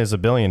 This woman is a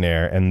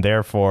billionaire, and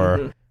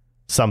therefore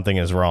something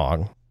is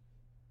wrong.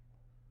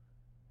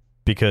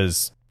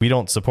 Because we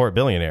don't support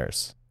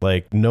billionaires.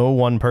 Like, no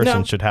one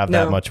person should have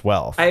that much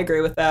wealth. I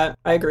agree with that.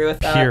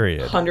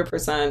 Period.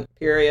 100%.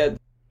 Period.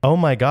 Oh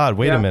my God,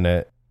 wait a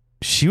minute.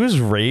 She was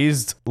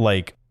raised,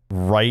 like,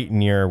 right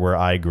near where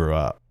I grew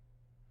up.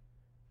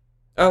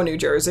 Oh, New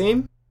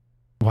Jersey?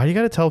 Why do you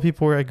got to tell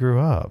people where I grew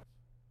up?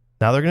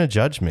 Now they're going to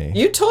judge me.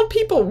 You told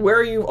people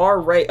where you are,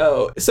 right?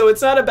 Oh, so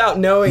it's not about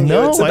knowing you.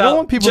 It's about I don't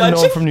want people to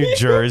know I'm from New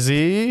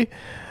Jersey.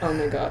 Oh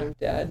my God, I'm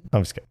dead.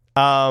 I'm just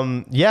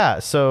kidding. Yeah,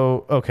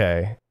 so,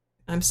 okay.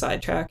 I'm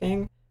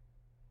sidetracking.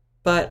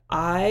 But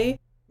I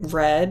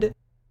read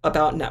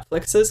about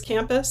Netflix's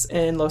campus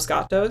in Los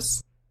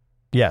Gatos.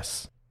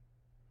 Yes.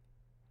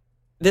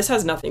 This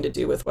has nothing to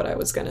do with what I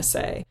was going to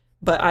say,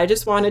 but I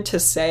just wanted to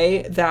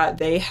say that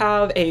they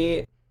have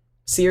a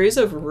series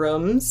of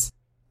rooms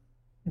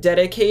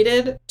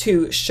dedicated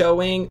to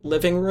showing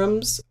living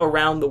rooms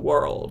around the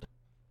world.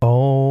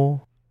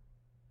 Oh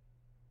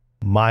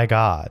my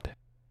God.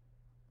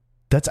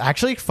 That's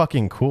actually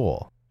fucking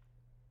cool.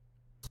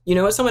 You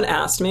know what someone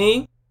asked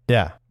me?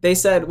 Yeah. They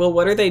said, well,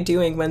 what are they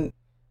doing when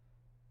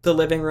the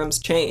living rooms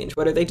change?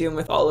 What are they doing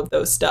with all of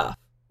those stuff?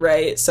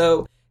 Right?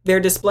 So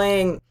they're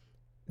displaying,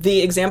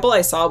 the example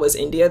I saw was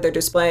India. They're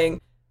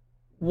displaying,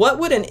 what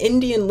would an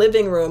Indian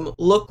living room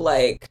look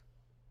like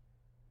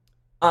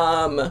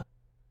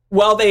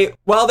while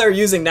they're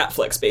using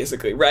Netflix,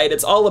 basically, right?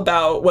 It's all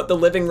about what the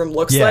living room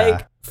looks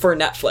like for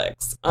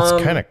Netflix.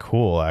 It's kind of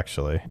cool,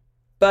 actually.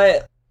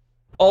 But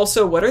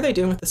also, what are they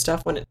doing with the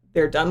stuff when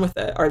they're done with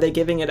it? Are they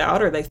giving it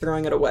out? Or are they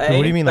throwing it away?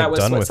 What do you mean, like,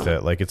 done with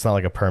it? Like, it's not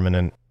like a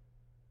permanent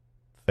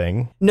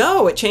thing?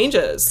 No, it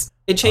changes.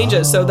 It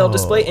changes. Oh. So they'll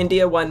display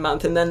India 1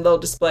 month, and then they'll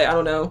display, I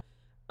don't know,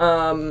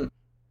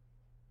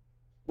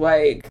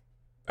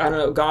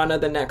 Ghana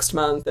the next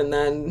month, and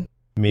then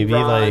maybe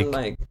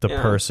Iran, the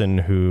person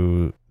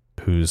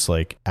whose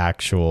like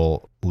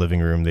actual living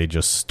room they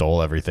just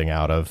stole everything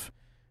out of,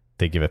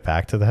 they give it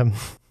back to them.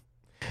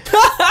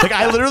 Like,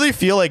 I literally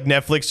feel like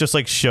Netflix just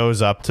like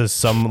shows up to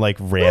some like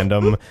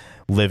random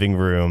living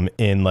room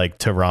in like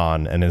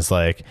Tehran and is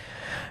like,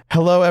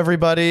 hello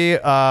everybody,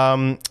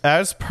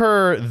 as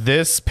per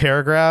this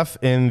paragraph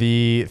in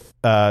the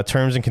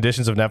terms and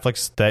conditions of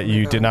Netflix that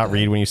you did not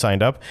read when you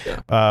signed up.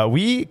 Yeah.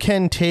 We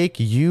can take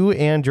you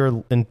and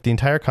the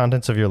entire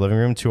contents of your living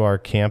room to our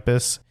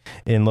campus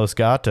in Los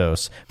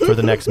Gatos for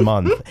the next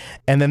month.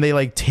 And then they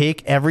like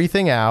take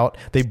everything out.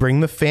 They bring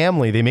the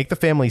family. They make the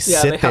family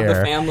sit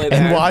there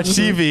and watch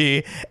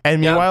TV.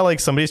 And meanwhile, like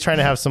somebody's trying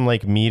to have some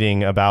like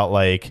meeting about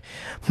like,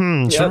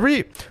 should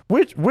we,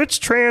 which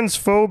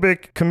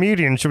transphobic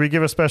comedian should we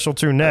give a special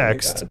to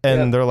next?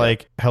 And they're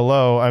like,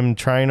 hello, I'm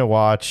trying to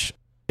watch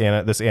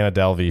this Anna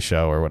Delvey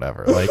show or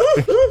whatever. Like,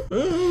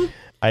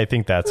 I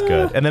think that's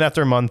good. And then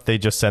after a month, they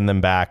just send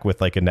them back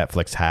with like a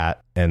Netflix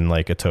hat and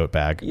like a tote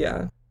bag.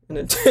 Yeah. In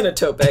a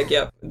tote bag.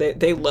 Yep.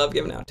 They love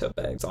giving out tote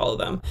bags, all of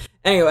them.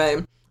 Anyway,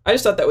 I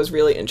just thought that was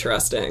really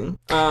interesting.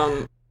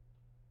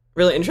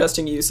 Really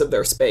interesting use of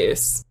their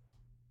space.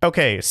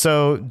 Okay,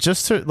 so do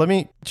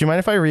you mind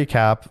if I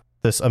recap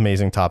this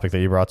amazing topic that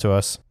you brought to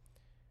us?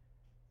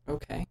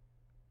 Okay.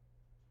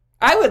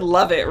 I would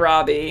love it,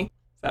 Robbie. Is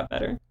that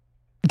better?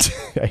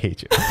 I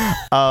hate you.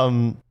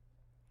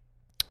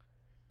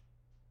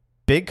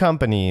 Big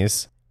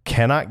companies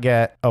cannot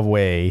get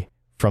away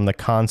from the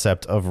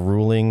concept of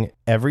ruling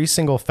every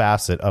single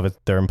facet of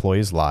their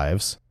employees'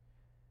 lives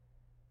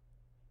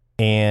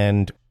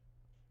and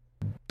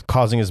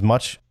causing as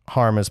much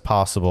harm as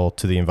possible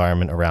to the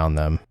environment around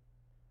them.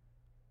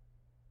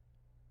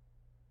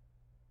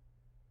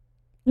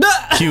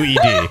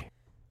 QED.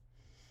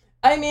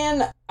 I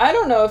mean, I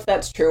don't know if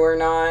that's true or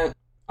not.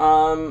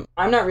 I'm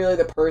not really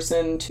the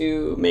person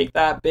to make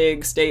that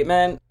big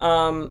statement.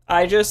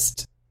 I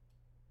just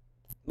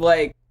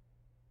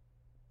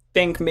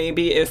think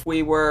maybe if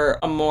we were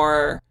a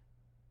more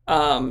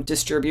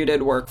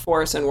distributed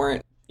workforce and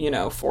weren't,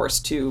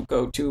 forced to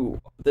go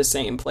to the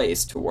same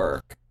place to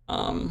work,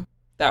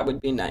 that would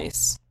be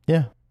nice.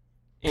 Yeah.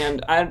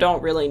 And I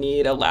don't really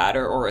need a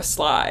ladder or a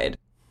slide.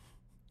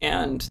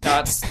 And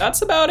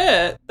that's about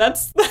it.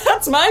 That's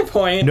my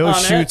point. No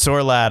chutes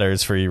or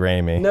ladders for you,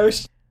 Remi. No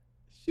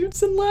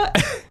shoots and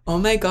ladders. Oh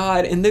my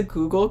God! In the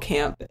Google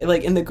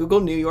in the Google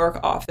New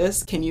York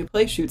office, can you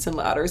play shoots and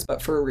ladders,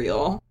 but for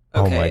real?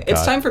 Okay, oh my God.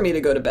 It's time for me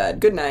to go to bed.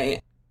 Good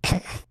night.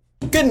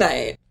 Good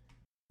night.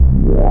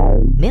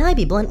 May I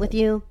be blunt with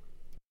you?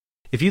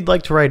 If you'd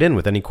like to write in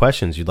with any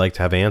questions you'd like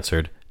to have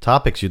answered,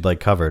 topics you'd like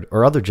covered,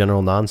 or other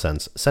general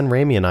nonsense, send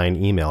Remi and I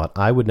an email at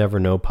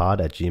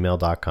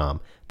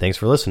iwouldneverknowpod@gmail.com. Thanks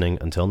for listening.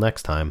 Until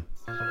next time.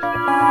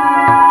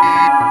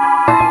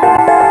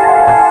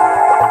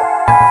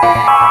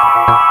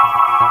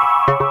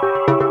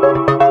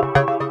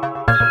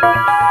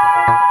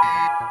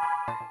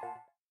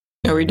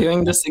 Are we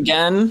doing this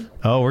again?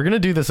 Oh, we're going to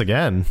do this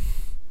again.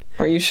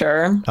 Are you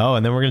sure? Oh,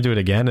 and then we're going to do it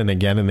again and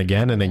again and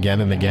again and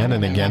again and again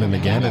and again and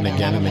again and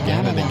again and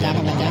again and again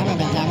and again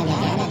and again.